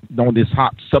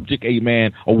subject,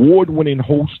 amen. Award-winning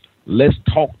host. Let's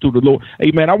talk to the Lord.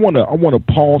 Amen. I want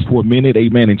to pause for a minute,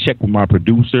 amen, and check with my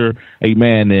producer,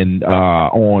 amen, and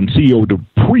on CEO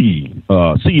Dupree,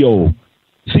 CEO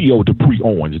Dupree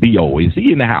Owens, D.O. Is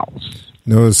he in the house?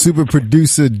 No, super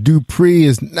producer Dupree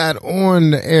is not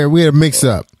on the air. We had a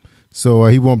mix-up, so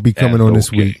he won't be coming on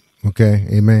this week. Okay,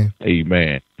 amen.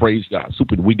 Amen. Praise God.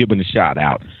 Super. We giving a shout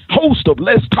out. Host of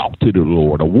Let's Talk to the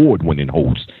Lord, award-winning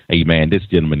host. Amen. This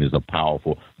gentleman is a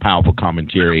powerful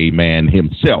commentary. Amen.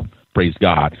 Himself. Praise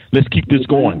God. Let's keep this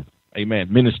going.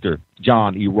 Amen. Minister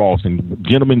John E. Ross, and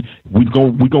gentlemen, we're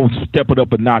gonna step it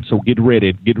up a notch. So get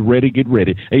ready.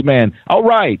 Amen. All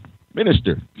right.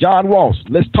 Minister John Ross,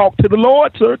 let's talk to the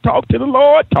Lord, sir. Talk to the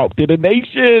Lord. Talk to the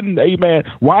nation. Amen.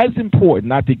 Why is it important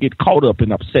not to get caught up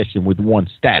in obsession with one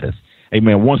status?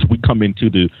 Amen. Once we come into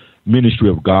the ministry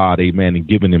of God, amen, and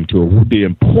giving them to the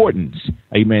importance,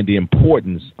 amen, the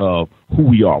importance of who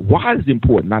we are. Why is it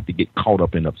important not to get caught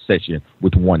up in obsession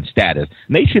with one status?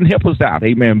 Nation, help us out.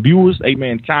 Amen. Viewers,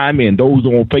 amen, chime in. Those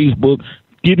on Facebook,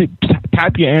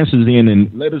 type your answers in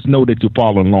and let us know that you're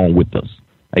following along with us.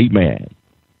 Amen.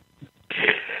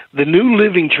 The New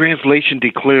Living Translation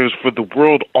declares, "For the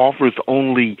world offers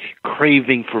only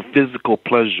craving for physical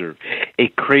pleasure, a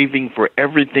craving for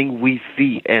everything we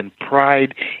see, and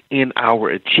pride in our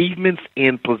achievements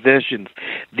and possessions.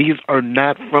 These are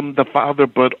not from the Father,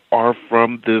 but are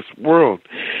from this world.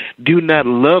 Do not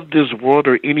love this world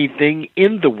or anything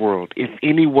in the world. If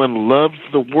anyone loves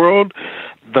the world,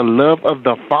 the love of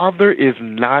the Father is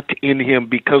not in him,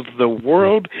 because the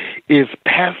world is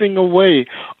passing away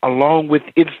along with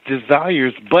its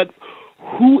desires. But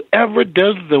whoever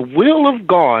does the will of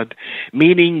God,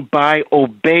 meaning by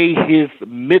obey his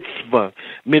mitzvah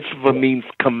means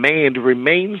command,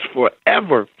 remains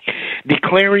forever,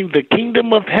 declaring the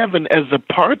kingdom of heaven as a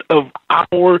part of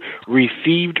our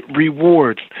received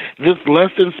rewards." This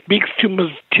lesson speaks to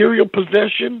material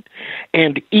possession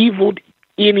and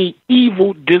any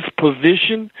evil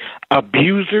disposition,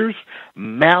 abusers,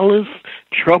 malice,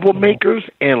 troublemakers,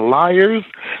 and liars.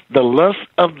 The lust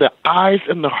of the eyes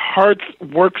and the hearts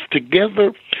works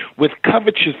together with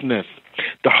covetousness.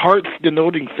 The hearts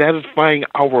denoting satisfying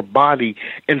our body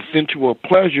and sensual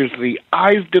pleasures, the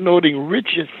eyes denoting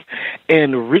riches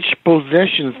and rich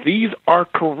possessions. These are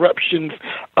corruptions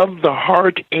of the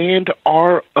heart and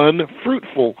are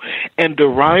unfruitful and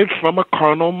derived from a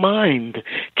carnal mind.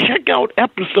 Check out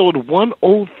episode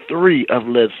 103 of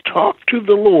Let's Talk to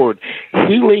the Lord,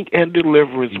 Healing and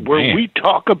Deliverance, where we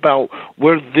talk about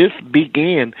where this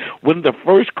began, when the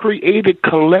first created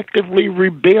collectively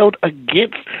rebelled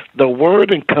against the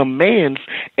word and commands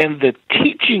and the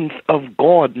teachings of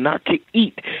God not to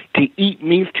eat. To eat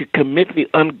means to commit the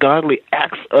ungodly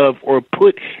acts of, or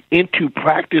put into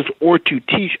practice, or to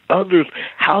teach others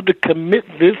how to commit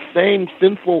this same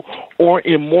sinful or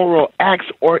immoral acts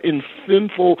or in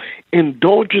sinful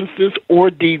indulgences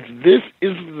or deeds. This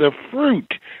is the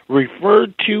fruit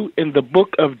referred to in the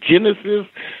book of Genesis.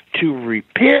 To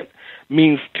repent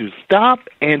means to stop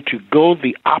and to go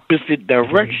the opposite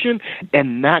direction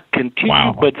and not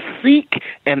continue, but seek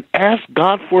and ask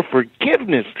God for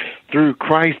forgiveness through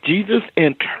Christ Jesus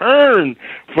and turn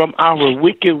from our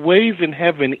wicked ways and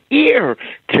have an ear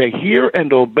to hear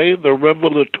and obey the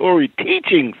revelatory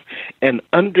teachings and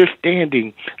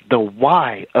understanding the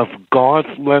why of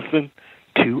God's lesson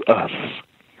to us.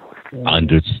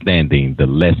 Understanding the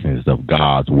lessons of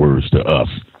God's words to us.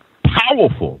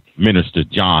 powerful Minister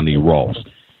Johnny Ross.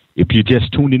 If you're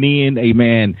just tuning in,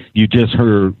 amen, you just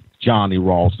heard Johnny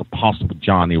Ross, Apostle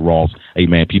Johnny Ross,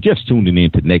 amen. If you're just tuning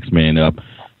in to Next Man Up,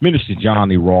 Minister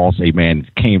Johnny Ross, amen,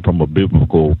 came from a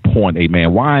biblical point,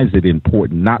 amen. Why is it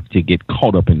important not to get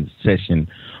caught up in session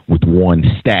with one's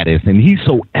status? And he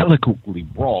so eloquently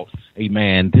brought,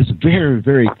 amen, this very,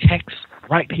 very text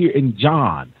right here in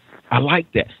John. I like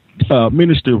that.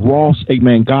 Minister Ross,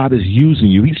 amen, God is using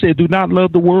you. He said, do not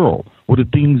love the world or the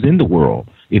things in the world.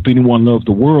 If anyone loves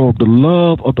the world, the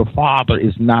love of the Father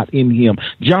is not in him.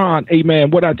 John,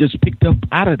 amen, what I just picked up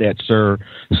out of that, sir,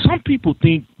 some people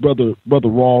think, Brother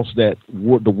Ross, that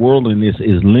the worldliness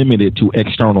is limited to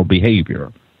external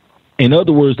behavior. In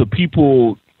other words, the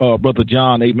people, Brother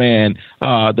John, amen,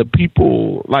 the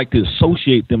people like to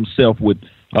associate themselves with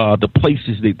the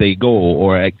places that they go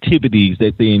or activities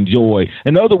that they enjoy.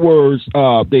 In other words,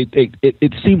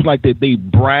 it seems like that they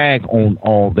brag on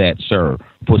all that, sir,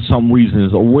 for some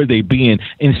reasons, or where they being,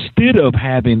 instead of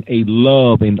having a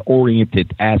love and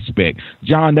oriented aspect.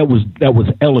 John, that was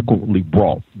eloquently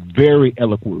brought, very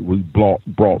eloquently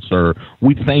brought, sir.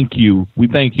 We thank you.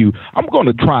 I'm going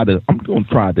to try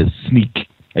to sneak,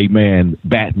 amen,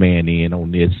 Batman in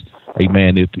on this,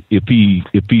 amen. If he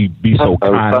be so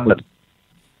kind.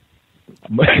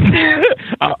 I'm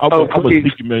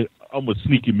gonna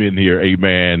sneak him in here,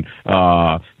 amen,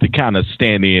 to kind of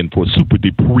stand in for Super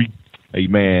Dupree,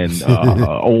 amen,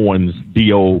 Owens,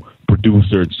 D.O.,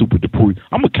 producer, and Super Dupree.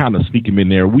 I'm gonna kind of sneak him in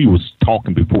there. We was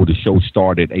talking before the show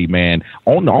started, amen,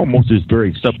 on almost this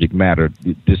very subject matter,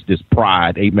 this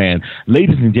pride, amen.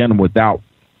 Ladies and gentlemen, without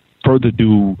further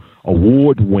ado,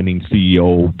 award-winning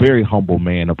CEO, very humble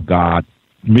man of God,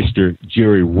 Mr.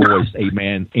 Jerry Royce,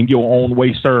 amen, in your own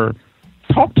way, sir.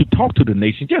 Talk to the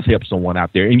nation. Just help someone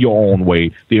out there in your own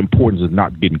way. The importance of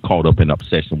not getting caught up in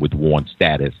obsession with one's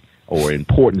status or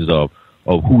importance of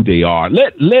who they are.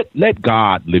 Let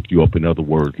God lift you up, in other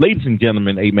words. Ladies and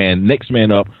gentlemen, amen, next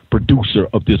man up, producer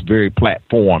of this very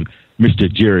platform,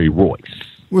 Mr. Jerry Royce.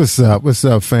 What's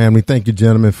up, family? Thank you,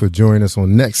 gentlemen, for joining us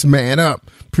on Next Man Up.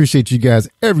 Appreciate you guys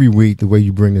every week, the way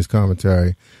you bring this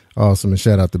commentary. Awesome, and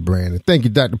shout out to Brandon. Thank you,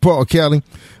 Dr. Paul Kelly.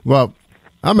 Well,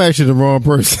 I'm actually the wrong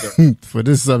person for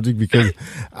this subject because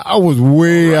I was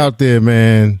way out there,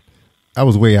 man. I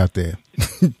was way out there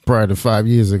prior to 5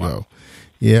 years ago.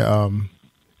 Yeah.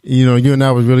 You and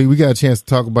I we got a chance to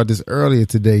talk about this earlier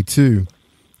today too.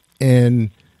 And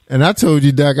I told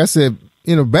you, Doc, I said,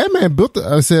 Batman built,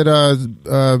 God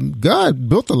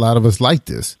built a lot of us like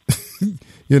this,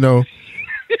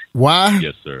 why?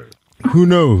 Yes, sir. Who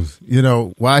knows,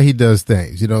 why he does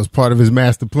things, it's part of his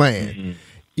master plan. Mm-hmm.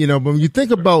 But when you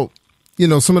think about,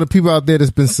 some of the people out there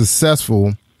that's been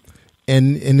successful,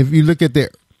 and if you look at their,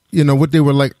 what they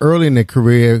were like early in their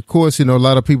career, of course, a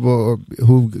lot of people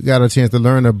who got a chance to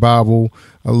learn the Bible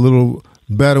a little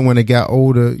better when they got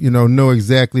older, know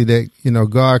exactly that,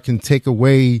 God can take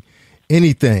away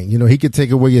anything. He can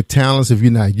take away your talents if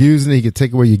you're not using it. He can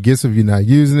take away your gifts if you're not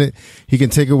using it. He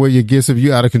can take away your gifts if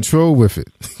you're out of control with it.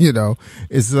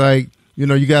 It's like,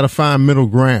 you got to find middle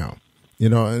ground.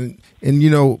 And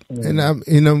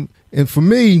for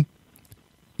me,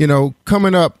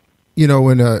 coming up,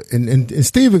 and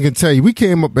Stephen can tell you, we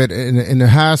came up in a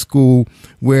high school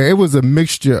where it was a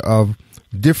mixture of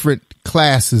different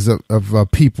classes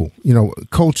of people,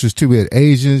 cultures too. We had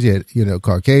Asians, you had,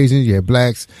 Caucasians, you had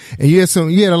blacks, and you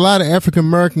had a lot of African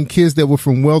American kids that were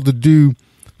from well-to-do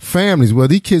families. Well,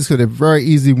 these kids could have very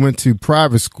easily went to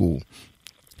private school.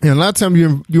 And a lot of times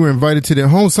you were invited to their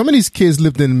homes. Some of these kids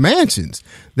lived in mansions.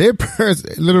 Their parents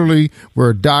literally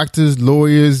were doctors,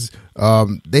 lawyers.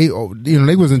 They were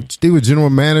general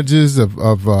managers of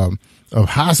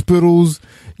hospitals.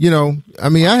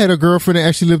 I had a girlfriend that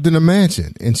actually lived in a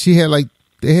mansion, and she had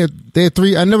they had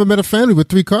three. I never met a family with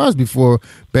 3 cars before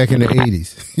back in the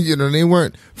 80s. They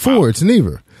weren't Fords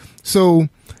neither. So,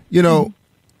 there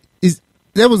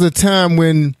was a time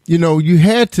when, you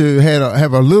had to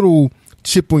have a little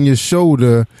chip on your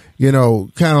shoulder, kind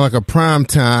of like a prime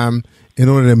time in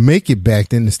order to make it back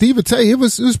then. And Steve will tell you, it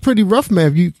was pretty rough,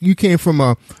 man. You came from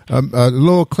a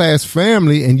lower class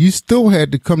family and you still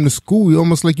had to come to school.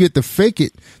 Almost like you had to fake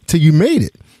it till you made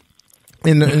it.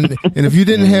 And if you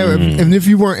didn't have, and if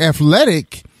you weren't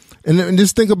athletic, and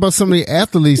just think about some of the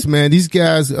athletes, man, these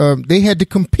guys, they had to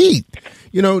compete.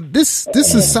 This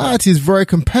society is very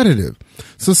competitive.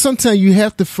 So sometimes you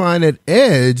have to find that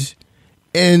edge,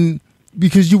 and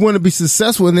because you want to be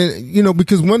successful. And then,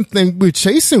 because one thing, we're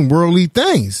chasing worldly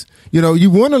things. You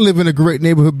want to live in a great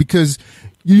neighborhood because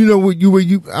I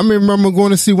remember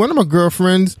going to see one of my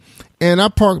girlfriends, and I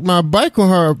parked my bike on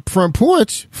her front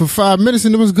porch for 5 minutes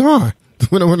and it was gone.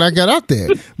 when I got out there.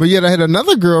 But yet I had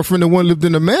another girlfriend, the one lived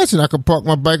in a mansion. I could park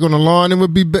my bike on the lawn and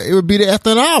it would be there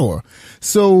after an hour.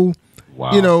 So,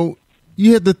 you know,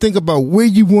 you have to think about where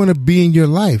you want to be in your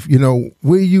life. You know,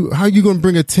 how you going to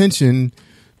bring attention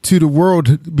to the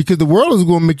world, because the world is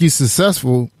going to make you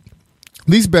successful. At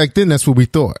least back then, that's what we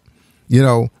thought. You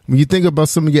know, when you think about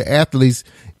some of your athletes,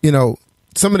 you know,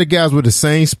 some of the guys with the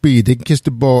same speed, they can catch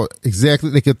the ball exactly.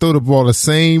 They can throw the ball the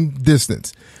same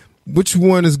distance. Which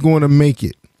one is going to make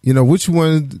it? You know, which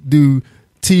one do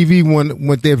TV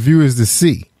want their viewers to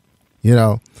see? You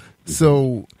know,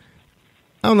 so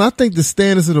I don't know. I think the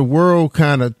standards of the world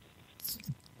kind of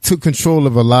took control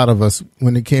of a lot of us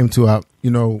when it came to our,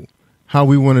 you know, how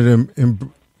we wanted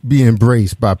to be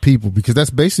embraced by people, because that's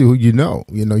basically who you know.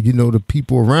 You know the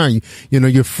people around you. You know,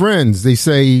 your friends. They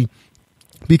say,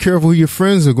 be careful who your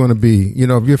friends are going to be. You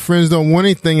know, if your friends don't want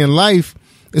anything in life,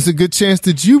 it's a good chance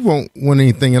that you won't want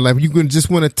anything in life. You can just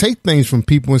want to take things from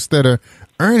people instead of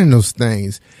earning those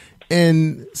things.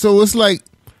 And so it's like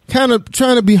kind of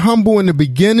trying to be humble in the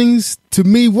beginnings, to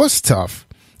me, was tough.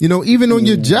 You know, even on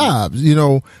your jobs, you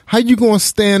know, how you going to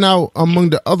stand out among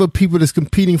the other people that's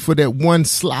competing for that one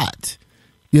slot?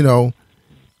 You know,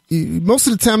 most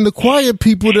of the time, the quiet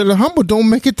people that are humble don't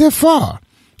make it that far.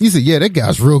 You say, yeah, that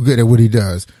guy's real good at what he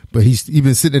does, but he's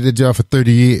been sitting at that job for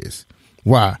 30 years.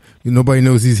 Why? Nobody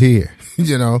knows he's here.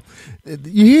 You know,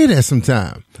 you hear that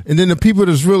sometimes. And then the people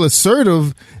that's real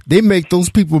assertive, they make those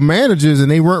people managers, and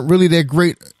they weren't really that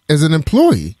great as an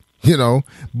employee, you know,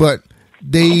 but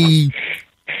they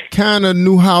kind of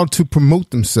knew how to promote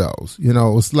themselves. You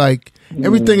know, it's like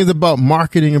everything is about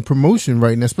marketing and promotion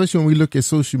right now, especially when we look at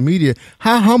social media.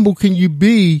 How humble can you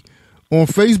be on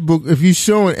Facebook if you're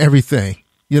showing everything?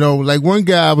 You know, like one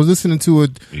guy, I was listening to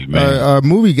a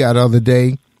movie guy the other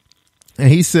day, and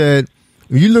he said,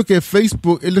 when you look at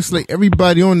Facebook, it looks like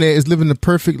everybody on there is living the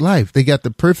perfect life. They got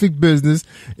the perfect business.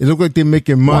 It looks like they're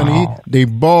making money. Wow. They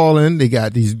balling. They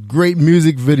got these great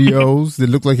music videos that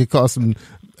look like it cost them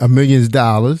 $1 million.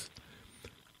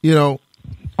 You know,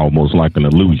 almost like an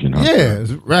illusion. Huh? Yeah,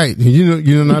 right.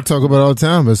 You know, I talk about all the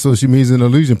time, but social media is an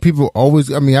illusion. People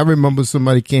always. I mean, I remember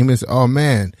somebody came and said, "Oh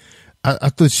man, I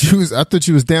thought she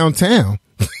was downtown."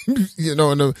 You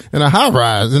know, in a high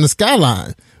rise, in a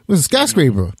skyline. It was a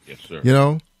skyscraper. Yes, sir. You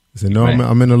know, I said, no,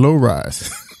 I'm in a low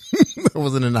rise. I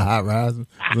wasn't in a high rise.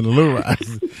 I was in a low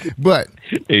rise. But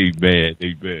amen.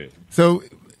 So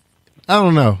I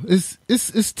don't know.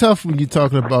 It's tough when you're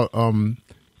talking about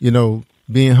you know,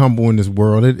 being humble in this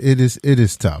world. It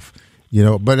is tough. You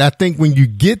know, but I think when you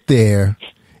get there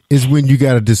is when you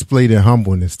got to display their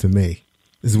humbleness. To me,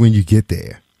 is when you get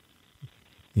there.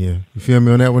 Yeah, you feel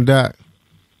me on that one, Doc?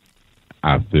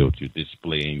 I felt you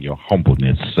displaying your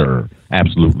humbleness, sir.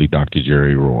 Absolutely, Dr.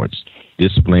 Jerry Royce.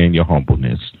 Displaying your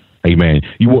humbleness. Hey, man,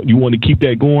 you want to keep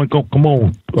that going? Come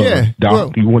on, Doc.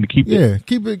 Well, you want to keep it? Yeah,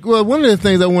 keep it. Well, one of the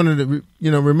things I wanted to,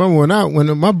 remember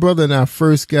when my brother and I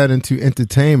first got into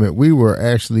entertainment, we were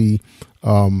actually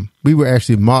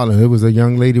modeling. It was a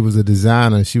young lady, was a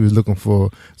designer. She was looking for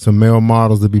some male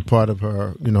models to be part of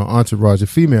her, entourage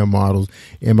of female models.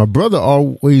 And my brother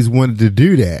always wanted to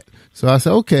do that. So I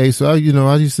said, okay. So I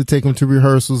used to take them to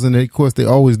rehearsals, and of course they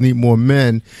always need more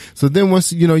men. So then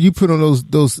once, you put on those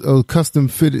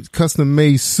custom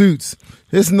made suits,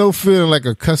 there's no feeling like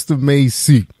a custom made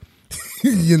suit.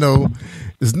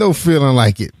 There's no feeling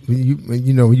like it. When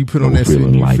you put on that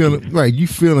suit, you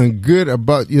feeling good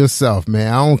about yourself,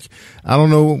 man. I don't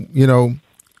know,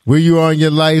 where you are in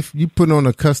your life. You put on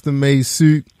a custom made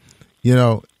suit,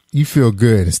 you feel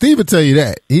good. And Steve will tell you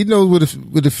that. He knows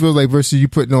what it feels like versus you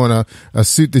putting on a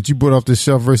suit that you bought off the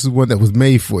shelf versus one that was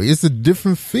made for you. It's a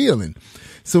different feeling.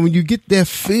 So when you get that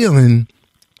feeling,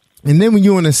 and then when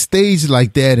you're on a stage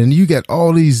like that and you got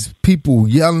all these people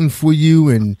yelling for you,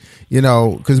 and,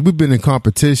 because we've been in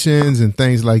competitions and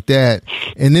things like that,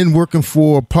 and then working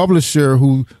for a publisher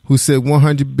who said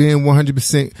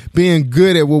 100%, being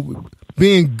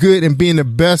good and being the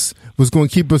best was going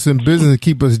to keep us in business and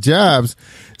keep us jobs.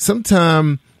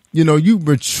 Sometimes, you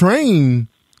were trained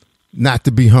not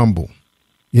to be humble,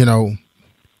 when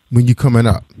you're coming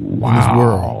up in this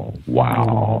world.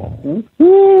 Wow.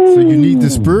 So you need the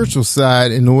spiritual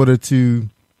side in order to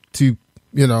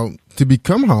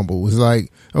become humble. It's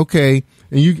like, okay.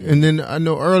 And then I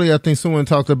know earlier, I think someone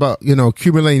talked about,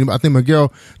 accumulating. I think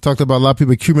Miguel talked about a lot of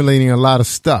people accumulating a lot of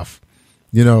stuff,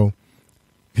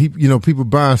 people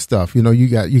buying stuff. You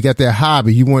got that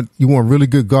hobby. You want really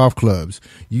good golf clubs.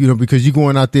 Because you're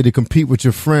going out there to compete with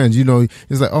your friends.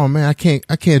 It's like, oh man, I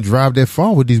can't drive that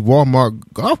far with these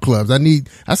Walmart golf clubs. I need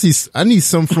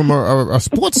some from a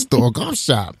sports store, golf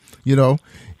shop.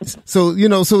 So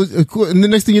and the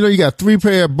next thing you know, you got 3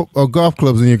 pair of golf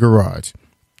clubs in your garage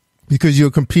because you're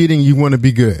competing. You want to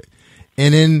be good,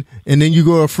 and then you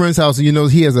go to a friend's house and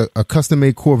he has a custom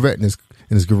made Corvette in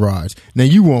his garage. Now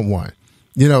you want one.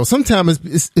 Sometimes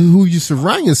it's who you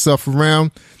surround yourself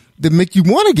around that make you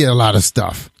want to get a lot of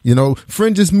stuff.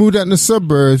 Friend just moved out in the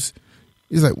suburbs.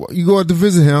 He's like, well, you go out to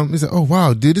visit him. He's like, oh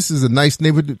wow, dude, this is a nice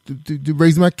neighborhood to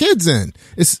raise my kids in.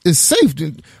 It's safe.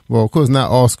 Well, of course, not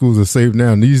all schools are safe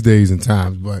now these days and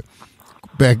times, but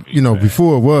back,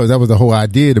 before that was the whole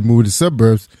idea to move to the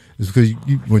suburbs is because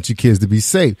you want your kids to be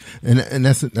safe, and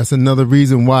that's another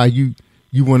reason why you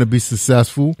want to be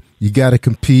successful. You got to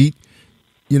compete.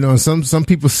 Some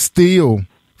people steal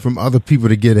from other people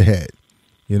to get ahead,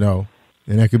 and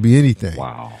that could be anything.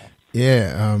 Wow.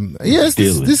 Yeah.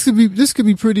 This could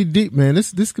be pretty deep, man.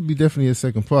 This could be definitely a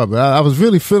second part, but I was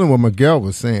really feeling what Miguel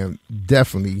was saying.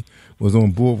 Definitely was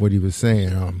on board what he was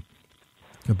saying,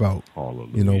 about,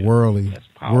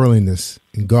 worldliness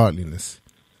and godliness.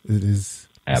 It is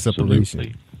absolutely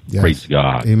separation. Yes. Praise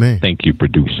God. Amen. Thank you,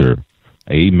 producer.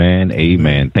 Amen.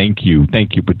 Amen. Thank you,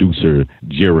 producer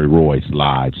Jerry Royce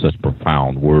Live. Such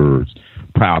profound words.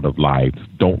 Proud of life.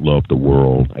 Don't love the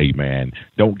world. Amen.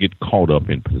 Don't get caught up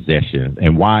in possession.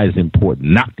 And why is it important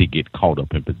not to get caught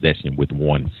up in possession with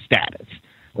one's status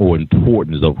or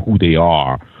importance of who they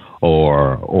are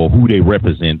or who they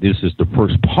represent? This is the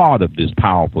first part of this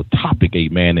powerful topic,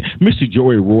 amen. Mr.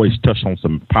 Joey Royce touched on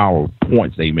some power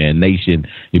points, amen. Nation,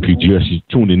 if you're just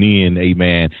tuning in,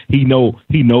 amen, he knows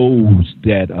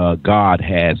that God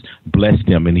has blessed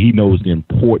him, and he knows the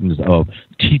importance of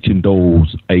teaching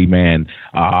those, amen,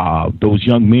 those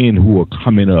young men who are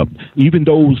coming up, even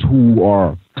those who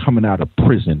are coming out of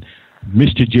prison.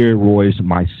 Mr. Jerry Royce,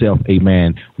 myself,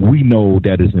 amen, we know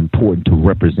that it's important to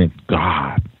represent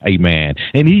God, amen.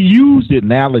 And he used the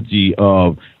analogy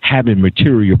of having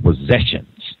material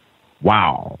possessions.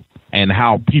 Wow. And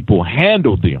how people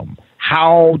handle them.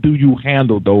 How do you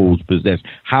handle those possessions?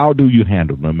 How do you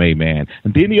handle them, amen?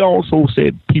 And then he also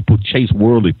said people chase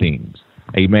worldly things,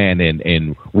 amen,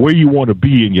 and where you want to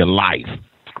be in your life.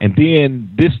 And then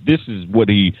this is what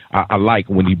I like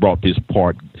when he brought this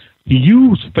part. He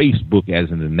used Facebook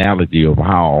as an analogy of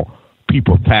how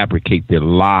people fabricate their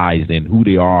lies and who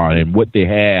they are and what they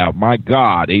have. My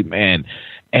God, amen.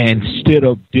 And instead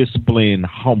of displaying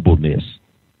humbleness,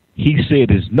 he said,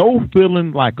 there's no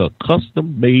feeling like a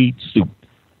custom-made suit.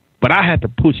 But I had to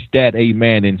push that,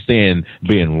 amen, and saying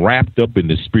being wrapped up in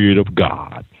the Spirit of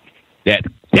God.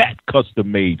 That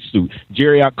custom-made suit.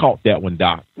 Jerry, I caught that one,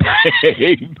 Doc.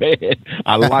 Amen.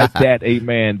 I like that,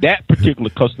 amen. That particular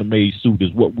custom-made suit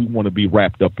is what we want to be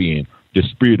wrapped up in, the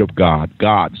Spirit of God,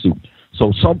 God suit.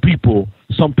 So some people,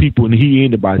 and he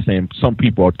ended by saying some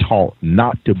people are taught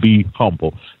not to be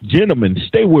humble. Gentlemen,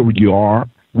 stay where you are.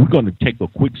 We're going to take a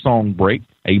quick song break,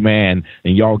 amen,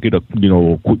 and y'all get a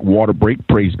quick water break,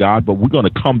 praise God. But we're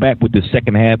going to come back with the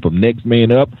second half of Next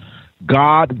Man Up.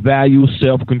 God values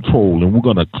self-control, and we're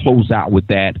going to close out with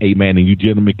that, amen, and you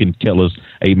gentlemen can tell us,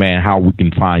 amen, how we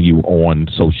can find you on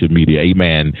social media,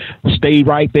 amen. Stay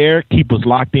right there. Keep us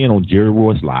locked in on Jerry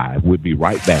Royce Live. We'll be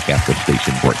right back after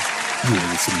station break. You're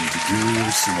listening to Jerry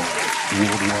Royce Live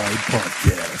Worldwide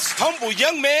Podcast. Humble,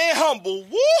 young man, humble.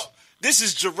 Woo! This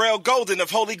is Jarrell Golden of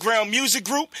Holy Ground Music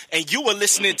Group, and you are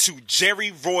listening to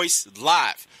Jerry Royce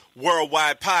Live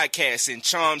Worldwide Podcast in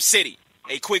Charm City.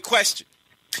 A quick question.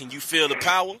 Can you feel the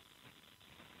power?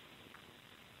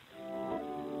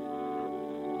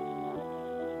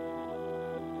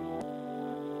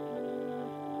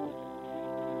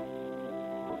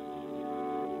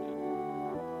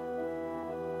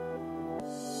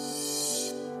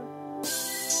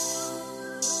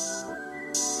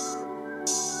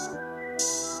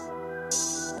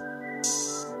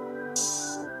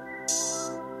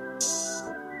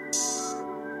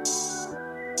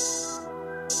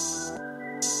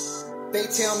 They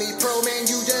tell me, pro man,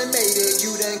 you done made it.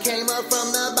 You done came up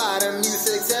from the bottom. You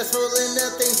successful in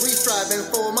the things we striving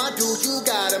for. My dude, you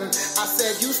got him. I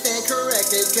said you stand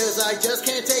corrected, cause I just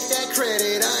can't take that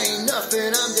credit. I ain't nothing,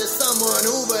 I'm just someone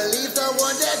who believes the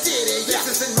one that did it. Yeah.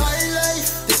 This isn't my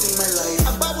life. This ain't my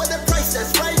life. I'm about with the price,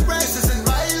 that's right. This isn't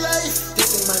my life.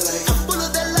 This ain't my life. I'm full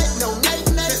of that light, no night.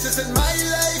 This isn't my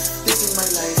life. This ain't my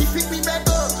life. He picked me back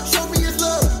up, showed me his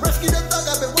love. Rescue the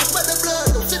thug, I've been washed by the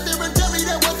blood. Don't sit there and tell me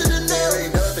that wasn't enough. There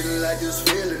ain't nothing like this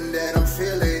feeling that I'm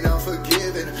feeling. I'm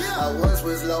forgiven. I was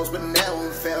once was lost, but now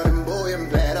I'm found, and boy, I'm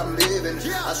glad I'm living.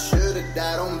 I should have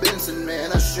died on Benson,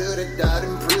 man. I should have died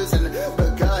in prison,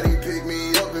 but God, he picked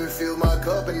me up and filled my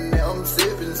cup, and now I'm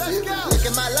sipping. Look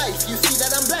at my life, you see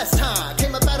that I'm blessed, huh?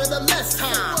 Came up out of the mess,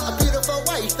 huh? A beautiful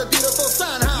wife, the beautiful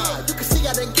son, huh? You can see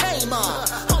I done came up,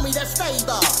 homie, that's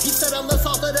favor. He said I'm the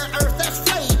salt of the earth, that's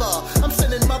flavor. I'm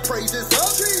sending my praises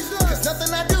up, cause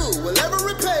nothing I do will ever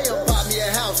repay him. Bought me a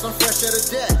house, I'm fresh out of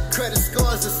debt. Credit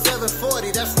scores is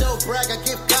 740, that's no brag, I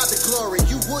give God the glory.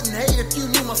 You wouldn't hate if you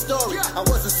knew my story. I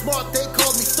wasn't smart, they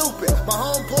called me stupid. My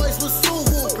homeboys was fool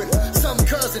whooping. Some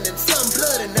cousin and some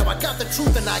blood, and now I got the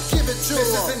truth and I give it to them.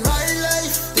 This isn't my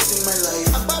life, this ain't my life.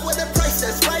 I bought with a price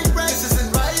that's right. This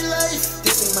isn't my life,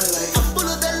 this ain't my life. I'm full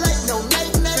of that light, no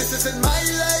night. This isn't my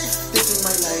life, this ain't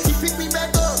my life. He picked me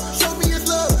back up, showed me his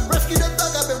love. Rescued the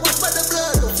thug, I've been washed by the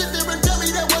blood. Don't sit there and tell me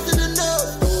that wasn't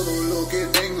enough. Todo lo que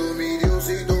tengo, mi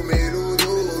Diosito me lo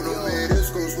dio. No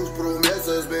merezco sus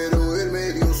promesas, pero él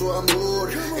me dio su amor.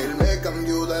 Él me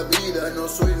cambió la vida, no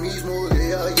soy el mismo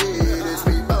de ayer. Es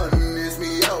mi pan, es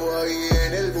mi agua, y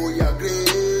en él voy a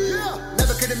creer.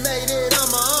 Never could have made it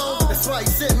on my own. That's why he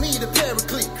sent me the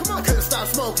paraclete. I couldn't stop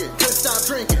smoking, couldn't stop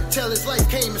drinking, till his life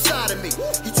came inside of me.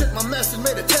 He took my mess and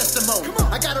made a testimony.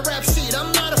 I got a rap sheet,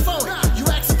 I'm not a phony. You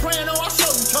act soprano, I'll show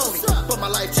you Tony. But my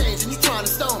life changed and you trying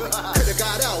to stone me. Could've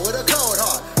got out with a cold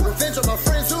heart. Revenge on my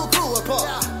friends who grew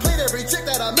apart. Played every chick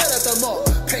that I met at the mall.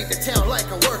 Paint the town like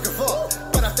a work of art.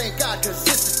 But I thank God cause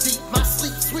this is deep. My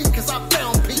sleep sweet cause I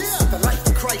found peace. The life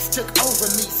of Christ took over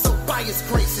me. So by his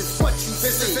grace is what you see.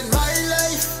 This isn't my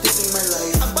life, this ain't my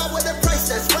life. I bought with a price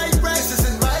that's right. This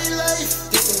isn't my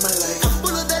life, this ain't my life. I'm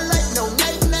full of that light, no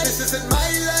night. This isn't my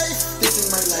life, this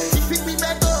ain't my life. He picked me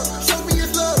back up, showed me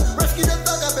his love. Rescued the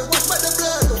thug, I've been washed by the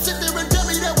blood. Don't sit there and tell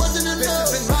me that wasn't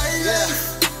enough. This isn't my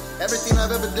life. Everything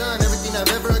I've ever done, everything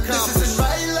I've ever accomplished. This isn't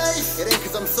my life. It ain't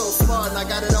cause I'm so smart and I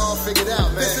got it all figured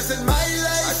out, man. This isn't my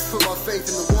life. I just put my faith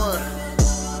in the one.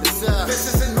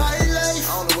 This isn't my life.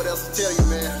 I don't know what else to tell you,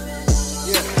 man.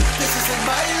 Yeah, this isn't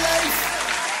my life.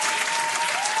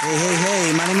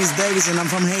 Hey, my name is Davis and I'm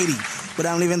from Haiti, but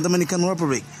I live in Dominican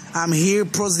Republic. I'm here,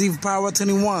 Positive Power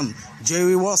 21,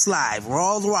 Jerry Ross Live,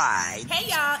 worldwide. Hey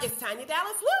y'all, it's Tanya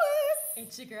Dallas Lewis.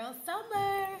 It's your girl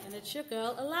Summer. And it's your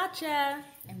girl Alacha.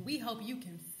 And we hope you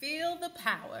can feel the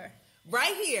power.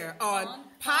 Right here on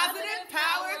Positive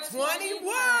Power 21.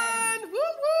 Woo woo!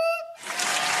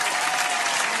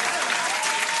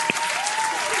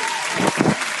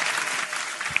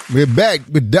 We're back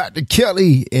with Dr.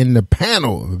 Kelly in the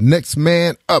panel of Next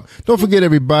Man Up. Don't forget,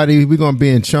 everybody, we're going to be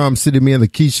in Charm City, me and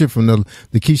Lakeisha from the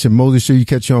Lakeisha Mosley Show. You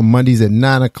catch you on Mondays at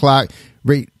 9 o'clock,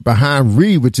 right behind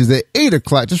Reed, which is at 8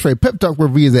 o'clock. Just right, Pep Talk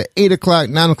with Reed is at 8 o'clock,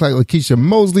 9 o'clock, Lakeisha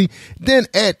Mosley. Then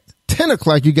at 10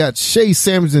 o'clock, you got Shay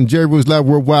Sanders and Jerry Rose Live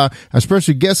Worldwide. Our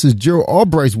special guest is Joe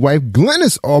Albright's wife,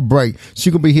 Glennis Albright.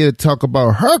 She's going to be here to talk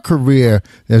about her career.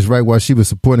 That's right, while she was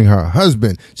supporting her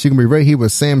husband. She's going to be right here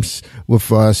with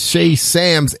Shay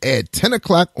Sams at 10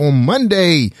 o'clock on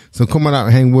Monday. So come on out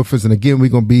and hang with us. And again, we're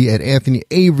going to be at Anthony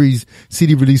Avery's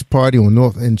CD release party on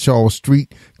North and Charles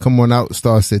Street. Come on out. It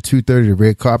starts at 2:30, the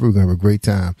red carpet. We're going to have a great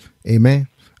time. Amen.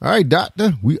 All right,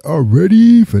 Doctor, we are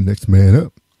ready for Next Man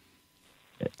Up.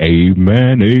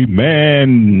 Amen,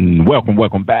 amen.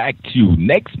 Welcome back to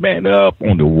Next Man Up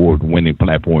on the award-winning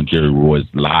platform Jerry Royce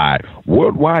Live,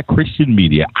 Worldwide Christian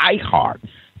Media, iHeart,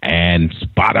 and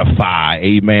Spotify.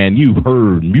 Amen. You've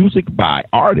heard music by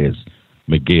artists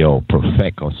Miguel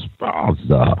Perfecto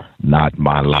Esparza, Not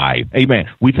My Life. Amen.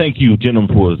 We thank you,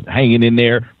 gentlemen, for hanging in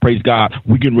there. Praise God.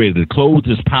 We're getting ready to close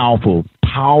this powerful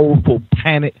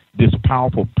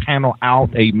panel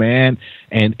out. Amen.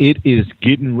 And it is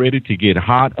getting ready to get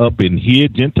hot up in here,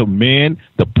 gentlemen.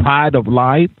 The pride of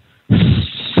life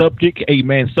subject,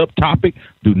 amen, subtopic,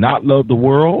 do not love the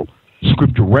world.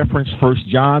 Scripture reference 1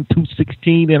 John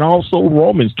 2:16 and also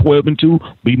Romans 12:2.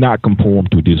 Be not conformed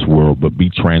to this world, but be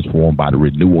transformed by the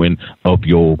renewing of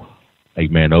your,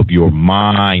 amen, of your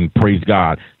mind. Praise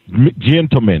God.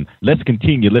 Gentlemen, let's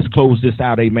continue. Let's close this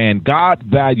out. Amen. God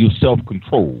values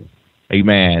self-control.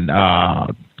 Amen.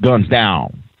 Guns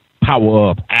down.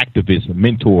 Power up. Activist,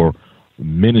 mentor,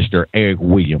 Minister Eric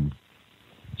Williams.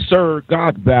 Sir,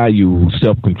 God values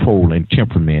self-control and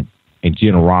temperament and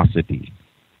generosity.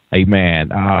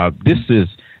 Amen.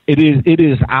 It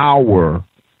is our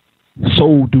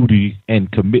sole duty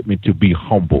and commitment to be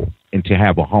humble and to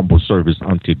have a humble service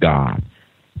unto God.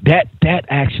 That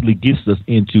actually gets us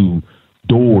into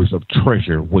doors of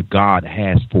treasure, what God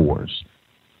has for us.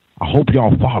 I hope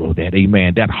y'all follow that,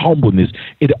 amen. That humbleness,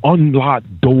 it unlocks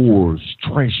doors,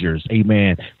 treasures,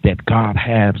 amen, that God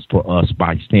has for us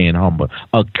by staying humble.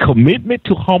 A commitment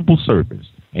to humble service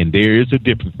And there is a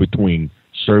difference between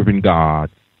serving God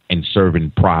and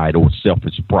serving pride or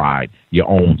selfish pride, your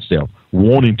own self,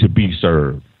 wanting to be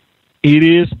served. It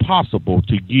is possible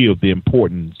to give the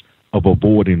importance of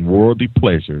avoiding worldly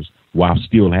pleasures while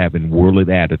still having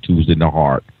worldly attitudes in the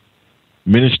heart.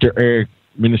 Minister Eric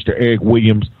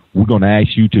Williams, we're going to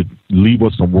ask you to leave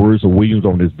us some words of Williams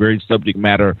on this very subject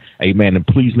matter. Amen. And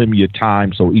please limit your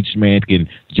time so each man can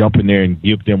jump in there and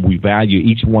give them. We value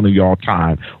each one of y'all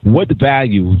time. What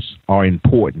values are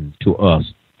important to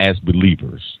us as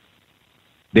believers?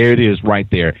 There it is right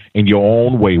there in your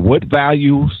own way. What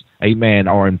values, amen,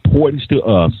 are important to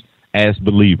us as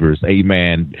believers?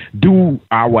 Amen. Do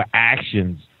our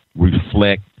actions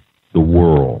reflect the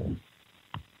world?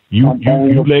 You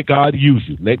let God use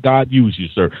you. Let God use you,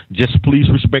 sir. Just please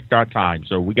respect our time,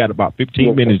 sir. We got about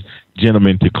 15 minutes,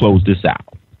 gentlemen, to close this out.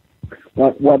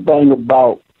 One thing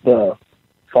about the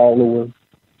followers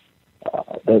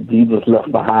that Jesus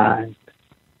left behind,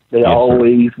 they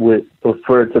always would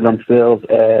refer to themselves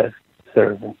as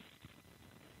servants.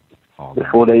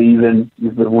 Before they even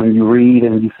when you read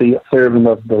and you see a servant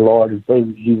of the Lord and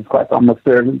Savior Jesus Christ, I'm a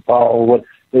servant, Paul.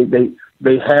 They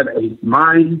had a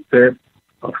mindset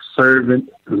of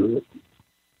servanthood,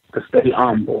 to stay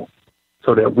humble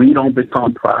so that we don't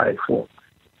become prideful.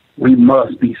 We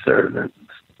must be servants.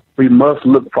 We must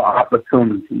look for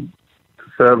opportunity to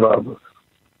serve others,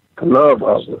 to love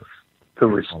others, to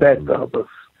respect others,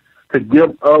 to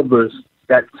give others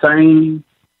that same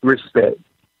respect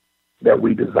that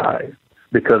we desire,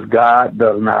 because God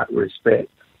does not respect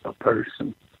a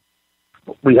person.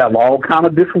 We have all kind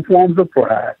of different forms of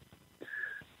pride.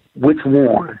 Which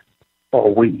one are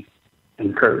we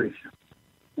encouraging?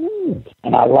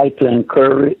 And I like to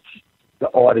encourage the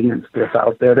audience that's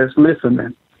out there that's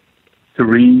listening to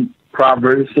read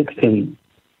Proverbs 16,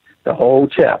 the whole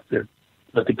chapter,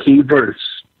 but the key verse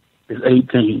is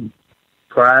 18.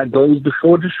 Pride goes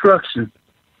before destruction,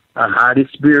 a haughty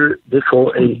spirit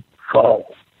before a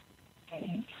fall.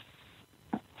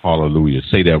 Hallelujah.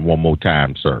 Say that one more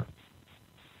time, sir.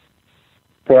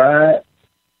 Pride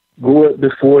goeth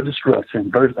before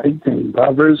destruction. Verse 18.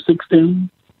 Proverbs 16,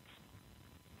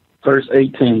 verse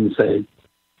 18 say,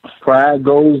 pride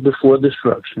goes before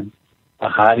destruction, a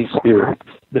haughty spirit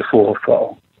before a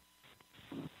fall.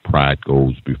 Pride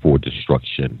goes before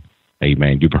destruction.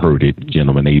 Amen. You've heard it,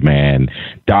 gentlemen. Amen.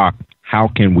 Doc, how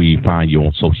can we find you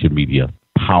on social media?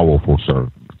 Powerful,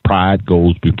 sir. Pride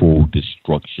goes before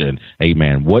destruction.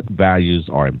 Amen. What values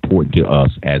are important to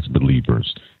us as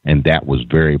believers? And that was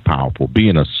very powerful.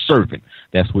 Being a servant.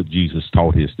 That's what Jesus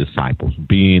taught his disciples.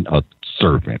 Being a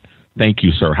servant. Thank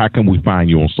you, sir. How can we find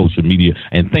you on social media?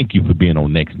 And thank you for being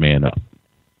on Next Man Up.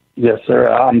 Yes,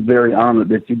 sir. I'm very honored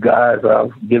that you guys have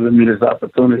given me this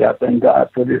opportunity. I thank God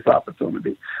for this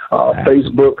opportunity.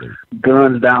 Facebook,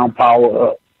 Guns Down Power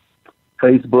Up.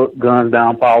 Facebook, Guns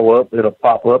Down Power Up. It'll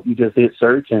pop up. You just hit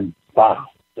search and wow.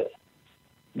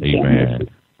 Amen.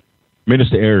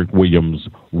 Minister Eric Williams,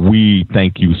 we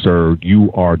thank you, sir.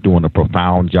 You are doing a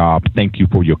profound job. Thank you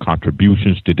for your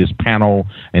contributions to this panel,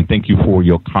 and thank you for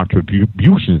your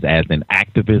contributions as an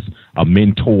activist, a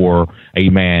mentor.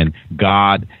 Amen.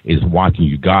 God is watching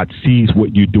you. God sees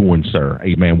what you're doing, sir.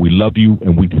 Amen. We love you,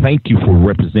 and we thank you for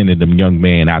representing them young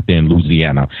men out there in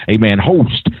Louisiana. Amen.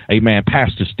 Host, amen,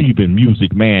 Pastor Stephen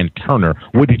Music Man Turner.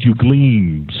 What did you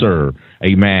glean, sir?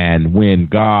 Amen. When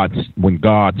God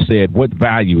said what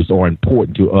values are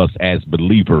important to us as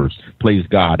believers, praise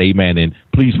God. Amen. And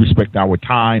please respect our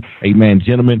time. Amen.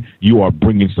 Gentlemen, you are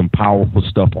bringing some powerful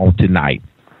stuff on tonight.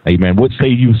 Amen. What say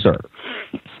you, sir?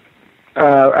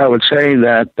 I would say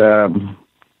that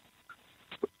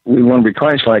we want to be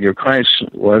Christ-like. If Christ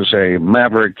was a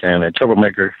maverick and a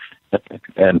troublemaker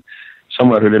and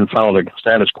someone who didn't follow the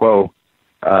status quo,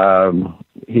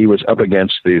 he was up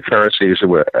against the Pharisees, who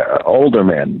were older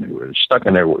men who were stuck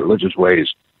in their religious ways.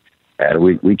 And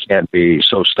we can't be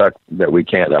so stuck that we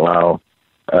can't allow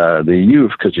the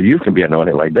youth, because the youth can be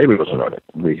anointed like David was anointed.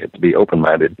 We have to be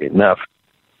open-minded enough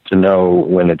to know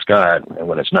when it's God and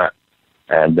when it's not.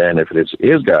 And then if it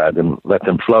is God, then let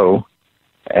them flow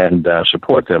and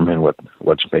support them in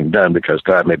what's being done, because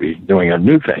God may be doing a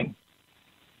new thing.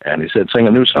 And he said, sing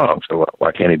a new song. So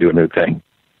why can't he do a new thing?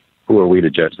 Who are we to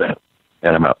judge that?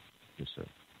 And I'm out. Yes, sir.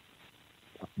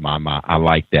 I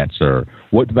like that, sir.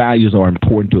 What values are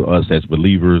important to us as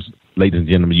believers? Ladies and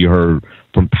gentlemen, you heard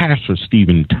from Pastor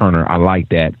Stephen Turner. I like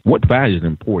that. What values are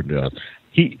important to us?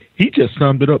 He just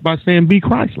summed it up by saying be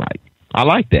Christ-like. I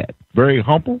like that. Very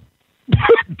humble.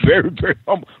 Very, very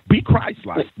humble. Be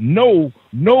Christ-like. Know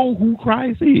who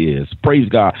Christ is. Praise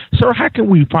God. Sir, how can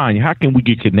we find you? How can we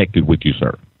get connected with you,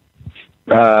 sir?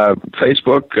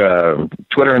 Facebook,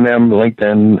 Twitter and them,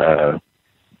 LinkedIn,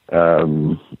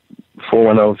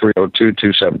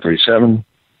 410-302-2737.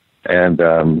 And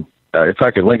if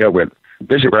I could link up with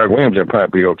Bishop Eric Williams, that'd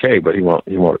probably be okay, but he won't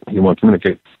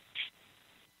communicate.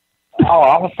 Oh,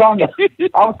 I was trying to get in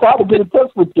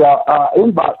touch with y'all,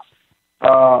 inbox,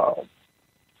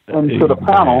 into the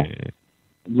panel.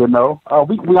 You know,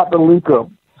 we have to link up.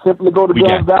 Simply go to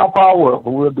Down Power, but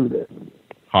we'll do that.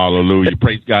 Hallelujah.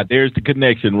 Praise God. There's the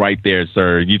connection right there,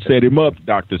 sir. You set him up,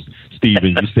 Dr.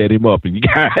 Stephen. You set him up. And you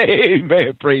got,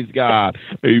 amen. Praise God.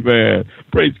 Amen.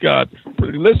 Praise God.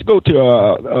 Let's go to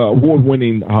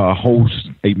award-winning host,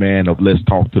 amen, of Let's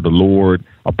Talk to the Lord,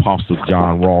 Apostle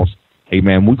John Ross.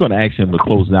 Amen. We're going to ask him to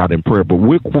close out in prayer. But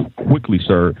quickly,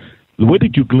 sir, what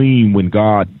did you glean when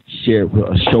God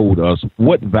showed us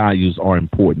what values are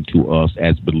important to us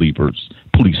as believers?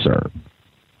 Please, sir.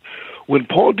 When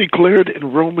Paul declared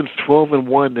in Romans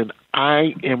 12:1, and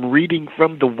I am reading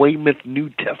from the Weymouth New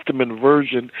Testament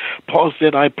version, Paul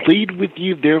said, I plead with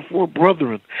you, therefore,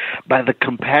 brethren, by the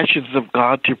compassions of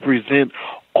God, to present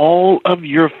all of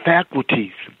your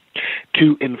faculties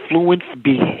to influence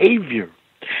behavior.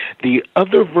 The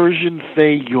other versions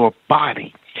say your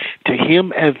body, to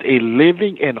him as a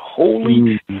living and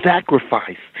holy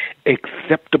sacrifice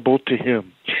acceptable to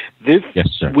him. This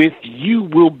with you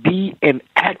will be an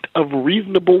act of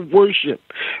reasonable worship.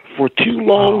 For too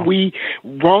long we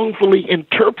wrongfully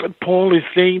interpret Paul as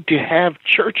saying to have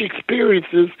church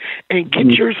experiences and get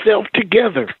yourself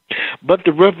together. But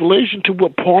the revelation to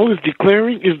what Paul is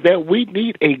declaring is that we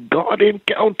need a God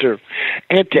encounter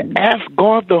and to ask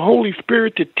God the Holy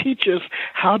Spirit to teach us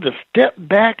how to step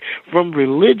back from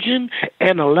religion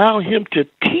and allow him to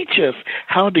teach us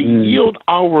how to yield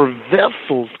our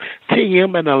vessels to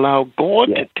him and allow God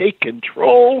to take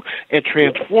control and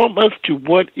transform us to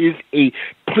what is a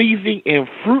pleasing and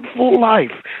fruitful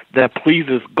life that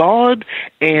pleases God,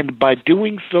 and by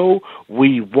doing so,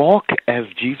 we walk as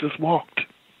Jesus walked.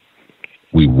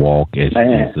 We walk as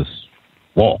Jesus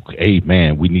walked.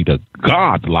 Amen. We need a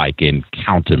God-like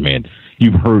encounterment.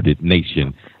 You've heard it,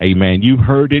 nation. Amen. You've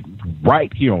heard it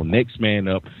right here on Next Man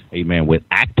Up. Amen. With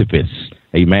activists.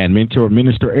 Amen. Mentor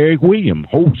Minister Eric Williams,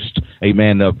 host.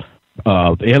 Amen. Of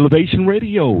Elevation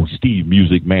Radio, Steve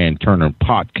Music Man Turner,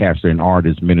 podcaster and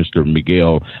artist Minister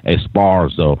Miguel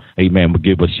Esparzo. Amen. We'll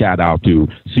give a shout out to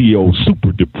CEO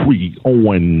Super Dupree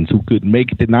Owens, who could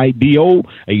make it tonight. D.O.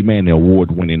 Amen. The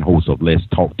award-winning host of Let's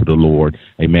Talk to the Lord.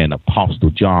 Amen.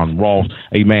 Apostle John Ross.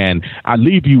 Amen. I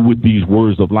leave you with these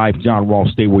words of life. John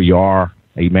Ross, stay where you are.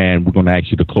 Amen. We're going to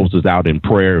ask you to close us out in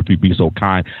prayer, if you'd be so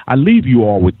kind. I leave you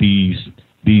all with these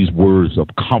words of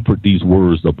comfort, these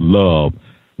words of love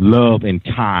and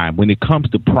time. When it comes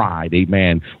to pride,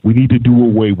 amen, we need to do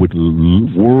away with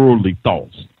worldly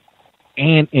thoughts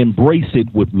and embrace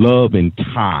it with love and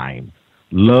time.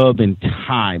 Love and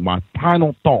time. My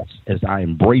final thoughts as I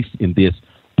embrace in this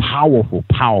powerful,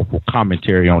 powerful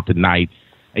commentary on tonight,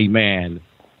 amen.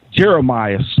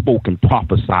 Jeremiah spoke and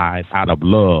prophesied out of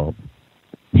love.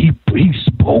 He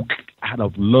spoke out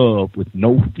of love with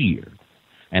no fear.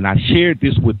 And I shared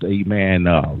this with, amen,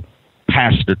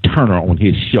 Pastor Turner on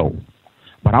his show.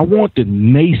 But I want the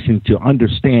nation to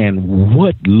understand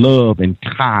what love and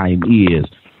time is.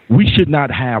 We should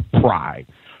not have pride.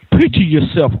 Picture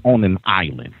yourself on an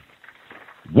island.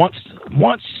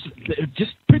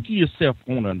 Just picture yourself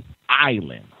on an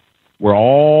island where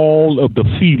all of the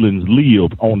feelings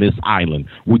live on this island.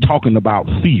 We're talking about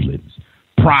feelings.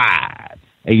 Pride,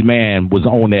 amen, was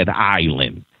on that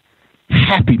island.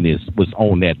 Happiness was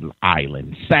on that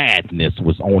island. Sadness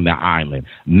was on the island.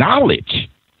 Knowledge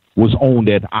was on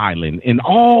that island. And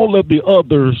all of the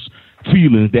other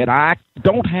feelings that I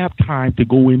don't have time to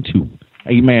go into.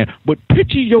 Amen. But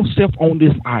picture yourself on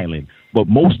this island. But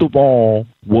most of all,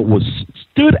 what was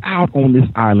stood out on this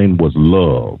island was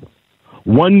love.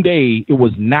 One day it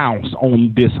was announced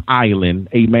on this island,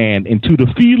 amen, into the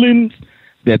feelings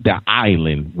that the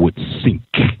island would sink.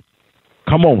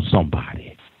 Come on, somebody.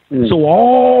 So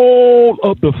all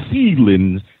of the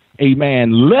feelings,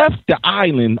 amen, left the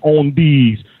island on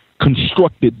these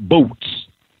constructed boats.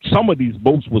 Some of these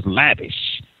boats was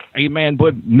lavish, amen,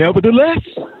 but nevertheless,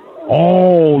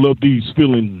 all of these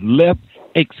feelings left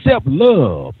except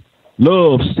love.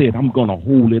 Love said, I'm going to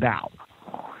hold it out.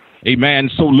 Amen.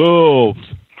 So love,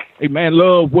 amen,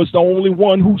 love was the only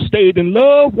one who stayed in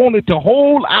love, wanted to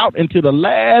hold out until the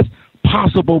last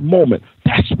possible moment.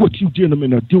 That's what you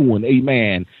gentlemen are doing,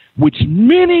 amen, which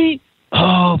many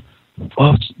of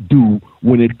us do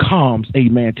when it comes,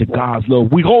 amen, to God's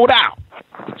love. We hold out.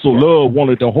 So love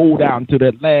wanted to hold out until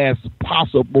that last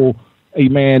possible,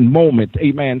 amen, moment,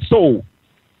 amen. So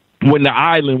When the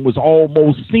island was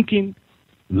almost sinking,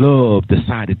 Love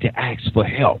decided to ask for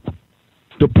help.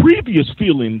 The previous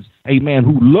feelings,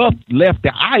 who left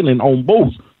the island on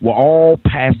boats were all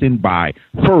passing by.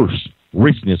 First,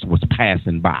 richness was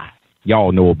passing by.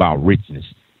 Y'all know about richness.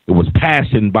 It was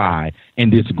passing by in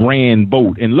this grand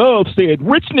boat. And Love said,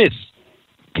 "Richness,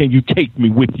 can you take me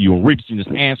with you?" And Richness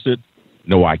answered,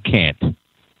 "No, I can't.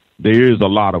 There is a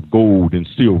lot of gold and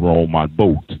silver on my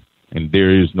boat, and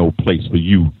there is no place for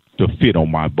you to fit on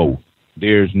my boat.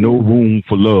 There's no room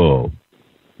for love."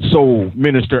 So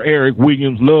Minister Eric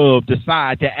Williams Love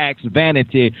decided to ask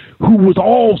Vanity, who was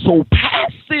also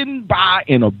passing by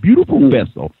in a beautiful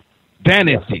vessel,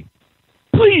 "Vanity,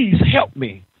 please help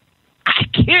me. I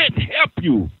can't help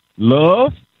you.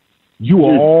 Love, you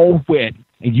are all wet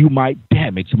and you might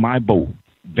damage my boat."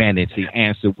 Vanity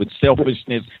answered with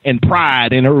selfishness and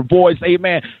pride in her voice,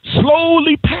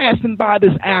 slowly passing by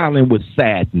this island with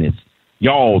sadness.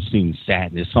 Y'all seen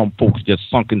sadness. Some folks just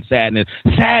sunk in sadness.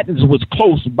 Sadness was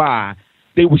close by.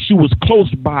 She was close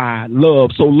by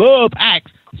Love. So Love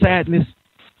asked Sadness,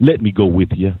 "Let me go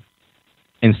with you."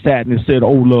 And Sadness said,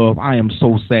 "Oh, Love, I am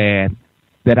so sad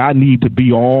that I need to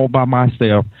be all by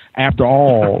myself. After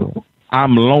all,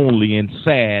 I'm lonely and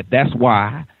sad. That's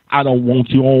why I don't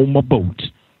want you on my boat,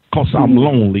 because I'm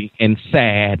lonely and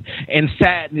sad." And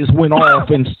Sadness went off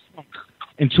and sunk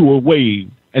into a wave.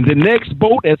 And the next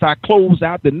boat, as I close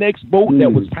out, the next boat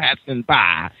that was passing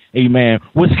by,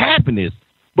 was Happiness.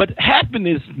 But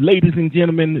happiness, ladies and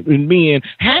gentlemen and men,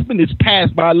 happiness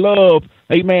passed by Love,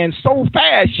 so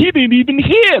fast she didn't even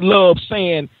hear Love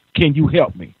saying, "Can you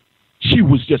help me?" She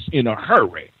was just in a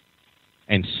hurry.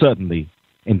 And suddenly,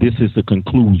 and this is the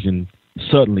conclusion,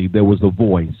 suddenly there was a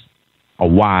voice, a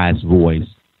wise voice.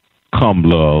 "Come,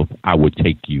 Love, I will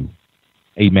take you."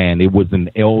 It was an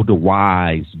elder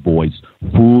wise voice,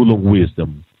 full of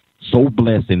wisdom, so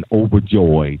blessed and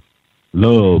overjoyed.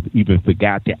 Love even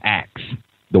forgot to ask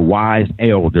the wise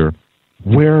elder,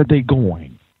 where are they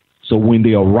going? So when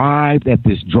they arrived at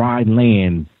this dry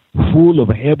land, full of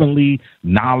heavenly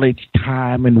knowledge,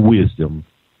 time, and wisdom,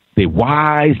 the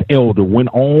wise elder went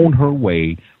on her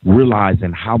way,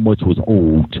 realizing how much was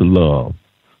owed to Love.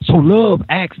 So Love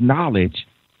asked Knowledge,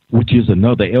 which is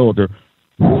another elder,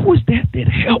 "Who was that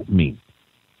helped me?"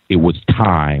 "It was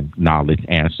Time," Knowledge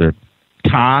answered.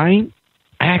 "Time?"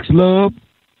 asked Love.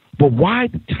 "But why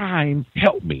did Time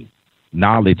help me?"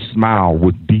 Knowledge smiled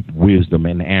with deep wisdom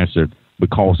and answered,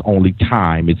 "Because only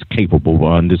Time is capable of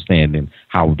understanding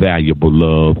how valuable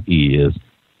love is."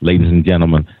 Ladies and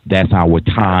gentlemen, that's our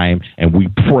time, and we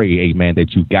pray,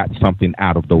 that you got something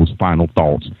out of those final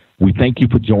thoughts. We thank you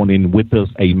for joining with us,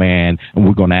 and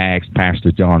we're going to ask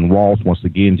Pastor John Ross once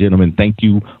again, gentlemen, thank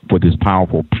you for this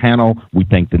powerful panel. We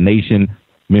thank the nation.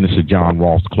 Minister John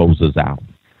Ross, close us out.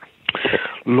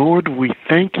 Lord, we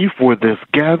thank you for this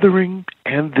gathering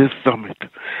and this summit.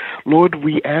 Lord,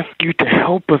 we ask you to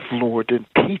help us, Lord, and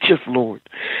teach us, Lord,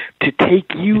 to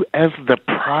take you as the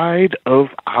pride of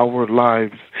our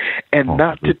lives and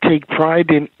not to take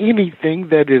pride in anything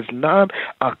that is not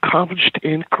accomplished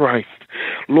in Christ.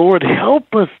 Lord,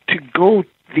 help us to go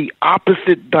the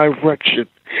opposite direction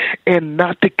and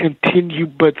not to continue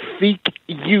but seek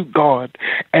you, God.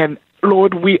 And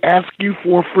Lord, we ask you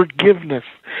for forgiveness.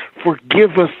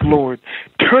 Forgive us, Lord.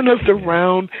 Turn us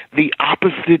around the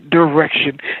opposite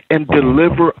direction and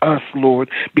deliver us, Lord,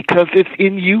 because it's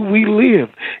in you we live,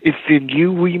 it's in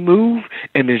you we move,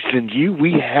 and it's in you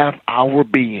we have our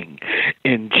being.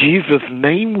 In Jesus'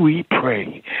 name we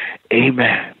pray.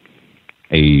 Amen.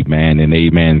 Amen and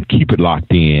amen. Keep it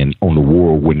locked in on the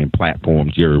world-winning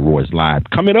platform, Jerry Royce Live.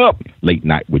 Coming up, Late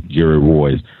Night with Jerry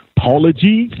Royce. Paula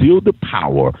G, Feel the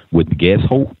Power with guest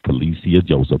host Felicia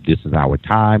Joseph. This is our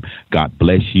time. God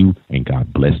bless you, and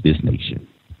God bless this nation.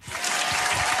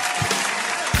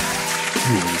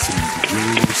 You're listening to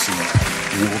Jerry Royce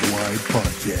Live Worldwide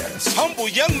Podcast. Humble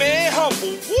young man,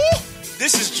 humble. Woo!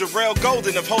 This is Jarrell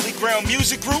Golden of Holy Ground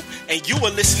Music Group, and you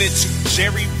are listening to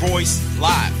Jerry Royce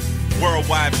Live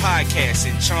Worldwide Podcast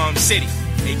in Charm City.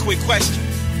 A quick question: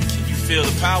 can you feel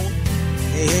the power?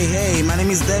 Hey, my name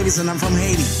is Davis and I'm from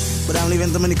Haiti, but I live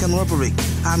in Dominican Republic.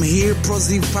 I'm here,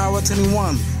 Positive Power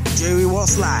 21, Jerry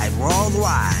Royce Live,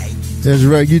 Worldwide. That's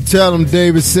right, you tell them,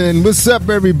 Davidson. What's up,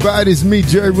 everybody? It's me,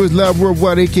 Jerry Royce Live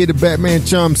Worldwide, a.k.a. the Batman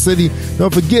Charm City.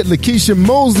 Don't forget, Lakeisha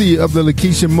Mosley of the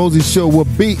Lakeisha Mosley Show will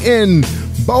be in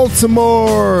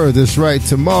Baltimore. That's right,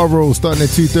 tomorrow, starting at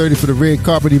 2:30 for the red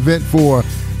carpet event for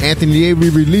Anthony Avery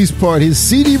release party, his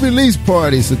CD release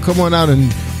party. So come on out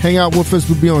and hang out with us.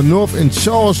 We'll be on North and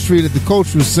Charles Street at the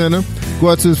Cultural Center. Go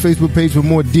out to his Facebook page for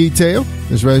more detail.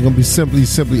 That's right, it's going to be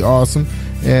simply awesome.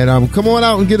 And come on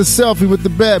out and get a selfie with the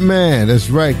Batman. That's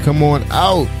right. Come on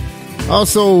out.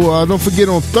 Also, don't forget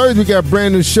on Thursday, we got a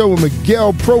brand new show with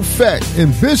Miguel Profet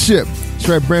and Bishop. That's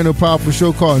right. Brand new powerful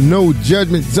show called No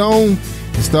Judgment Zone.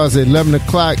 It starts at 11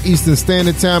 o'clock Eastern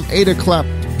Standard Time, 8 o'clock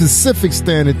Pacific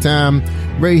Standard Time,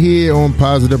 right here on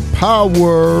Positive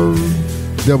Power,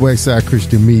 XXI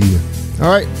Christian Media. All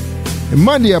right. And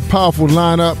Monday, a powerful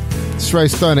lineup. That's right.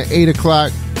 Starting at 8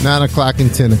 o'clock, 9 o'clock,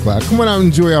 and 10 o'clock. Come on out and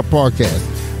enjoy our podcast.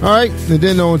 All right, and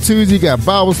then on Tuesday, you got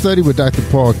Bible study with Dr.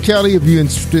 Paul Kelly. If you're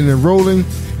interested in enrolling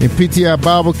in PTI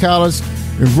Bible College,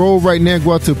 enroll right now.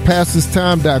 Go out to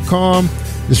pastorstime.com.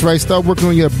 That's right, start working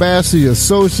on your bachelor, your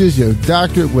associates, your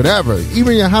doctorate, whatever.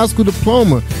 Even your high school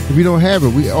diploma, if you don't have it.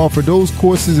 We offer those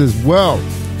courses as well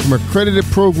from accredited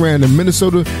program, the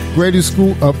Minnesota Graduate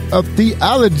School of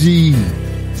Theology,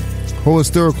 whole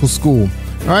historical school.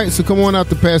 All right, so come on out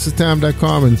to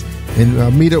pastorstime.com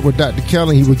and meet up with Dr.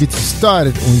 Kelly. He will get you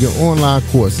started on your online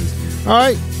courses. All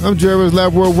right, I'm Jerry Rose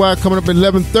Live Worldwide. Coming up at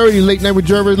 11:30, Late Night with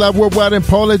Jerry Rose Live Worldwide and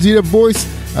Paula G, the voice.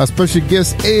 Our special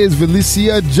guest is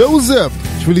Felicia Joseph.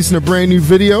 She's releasing a brand new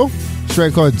video,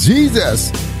 track called Jesus.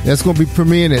 That's going to be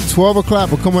premiering at 12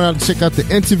 o'clock. But come on out and check out the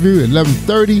interview at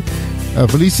 11:30.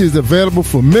 Felicia is available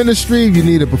for ministry if you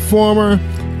need a performer.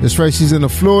 That's right, she's in the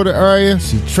Florida area.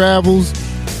 She travels.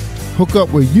 Hook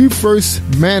up with You First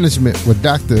Management with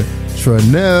Dr.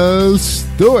 Tranel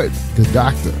Stewart, the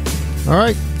doctor. All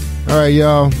right,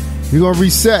 y'all. We're going to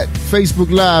reset Facebook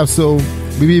Live, so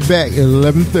we'll be back at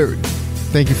 11:30.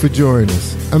 Thank you for joining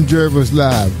us. I'm Jerry Rose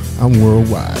Live. I'm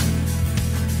worldwide.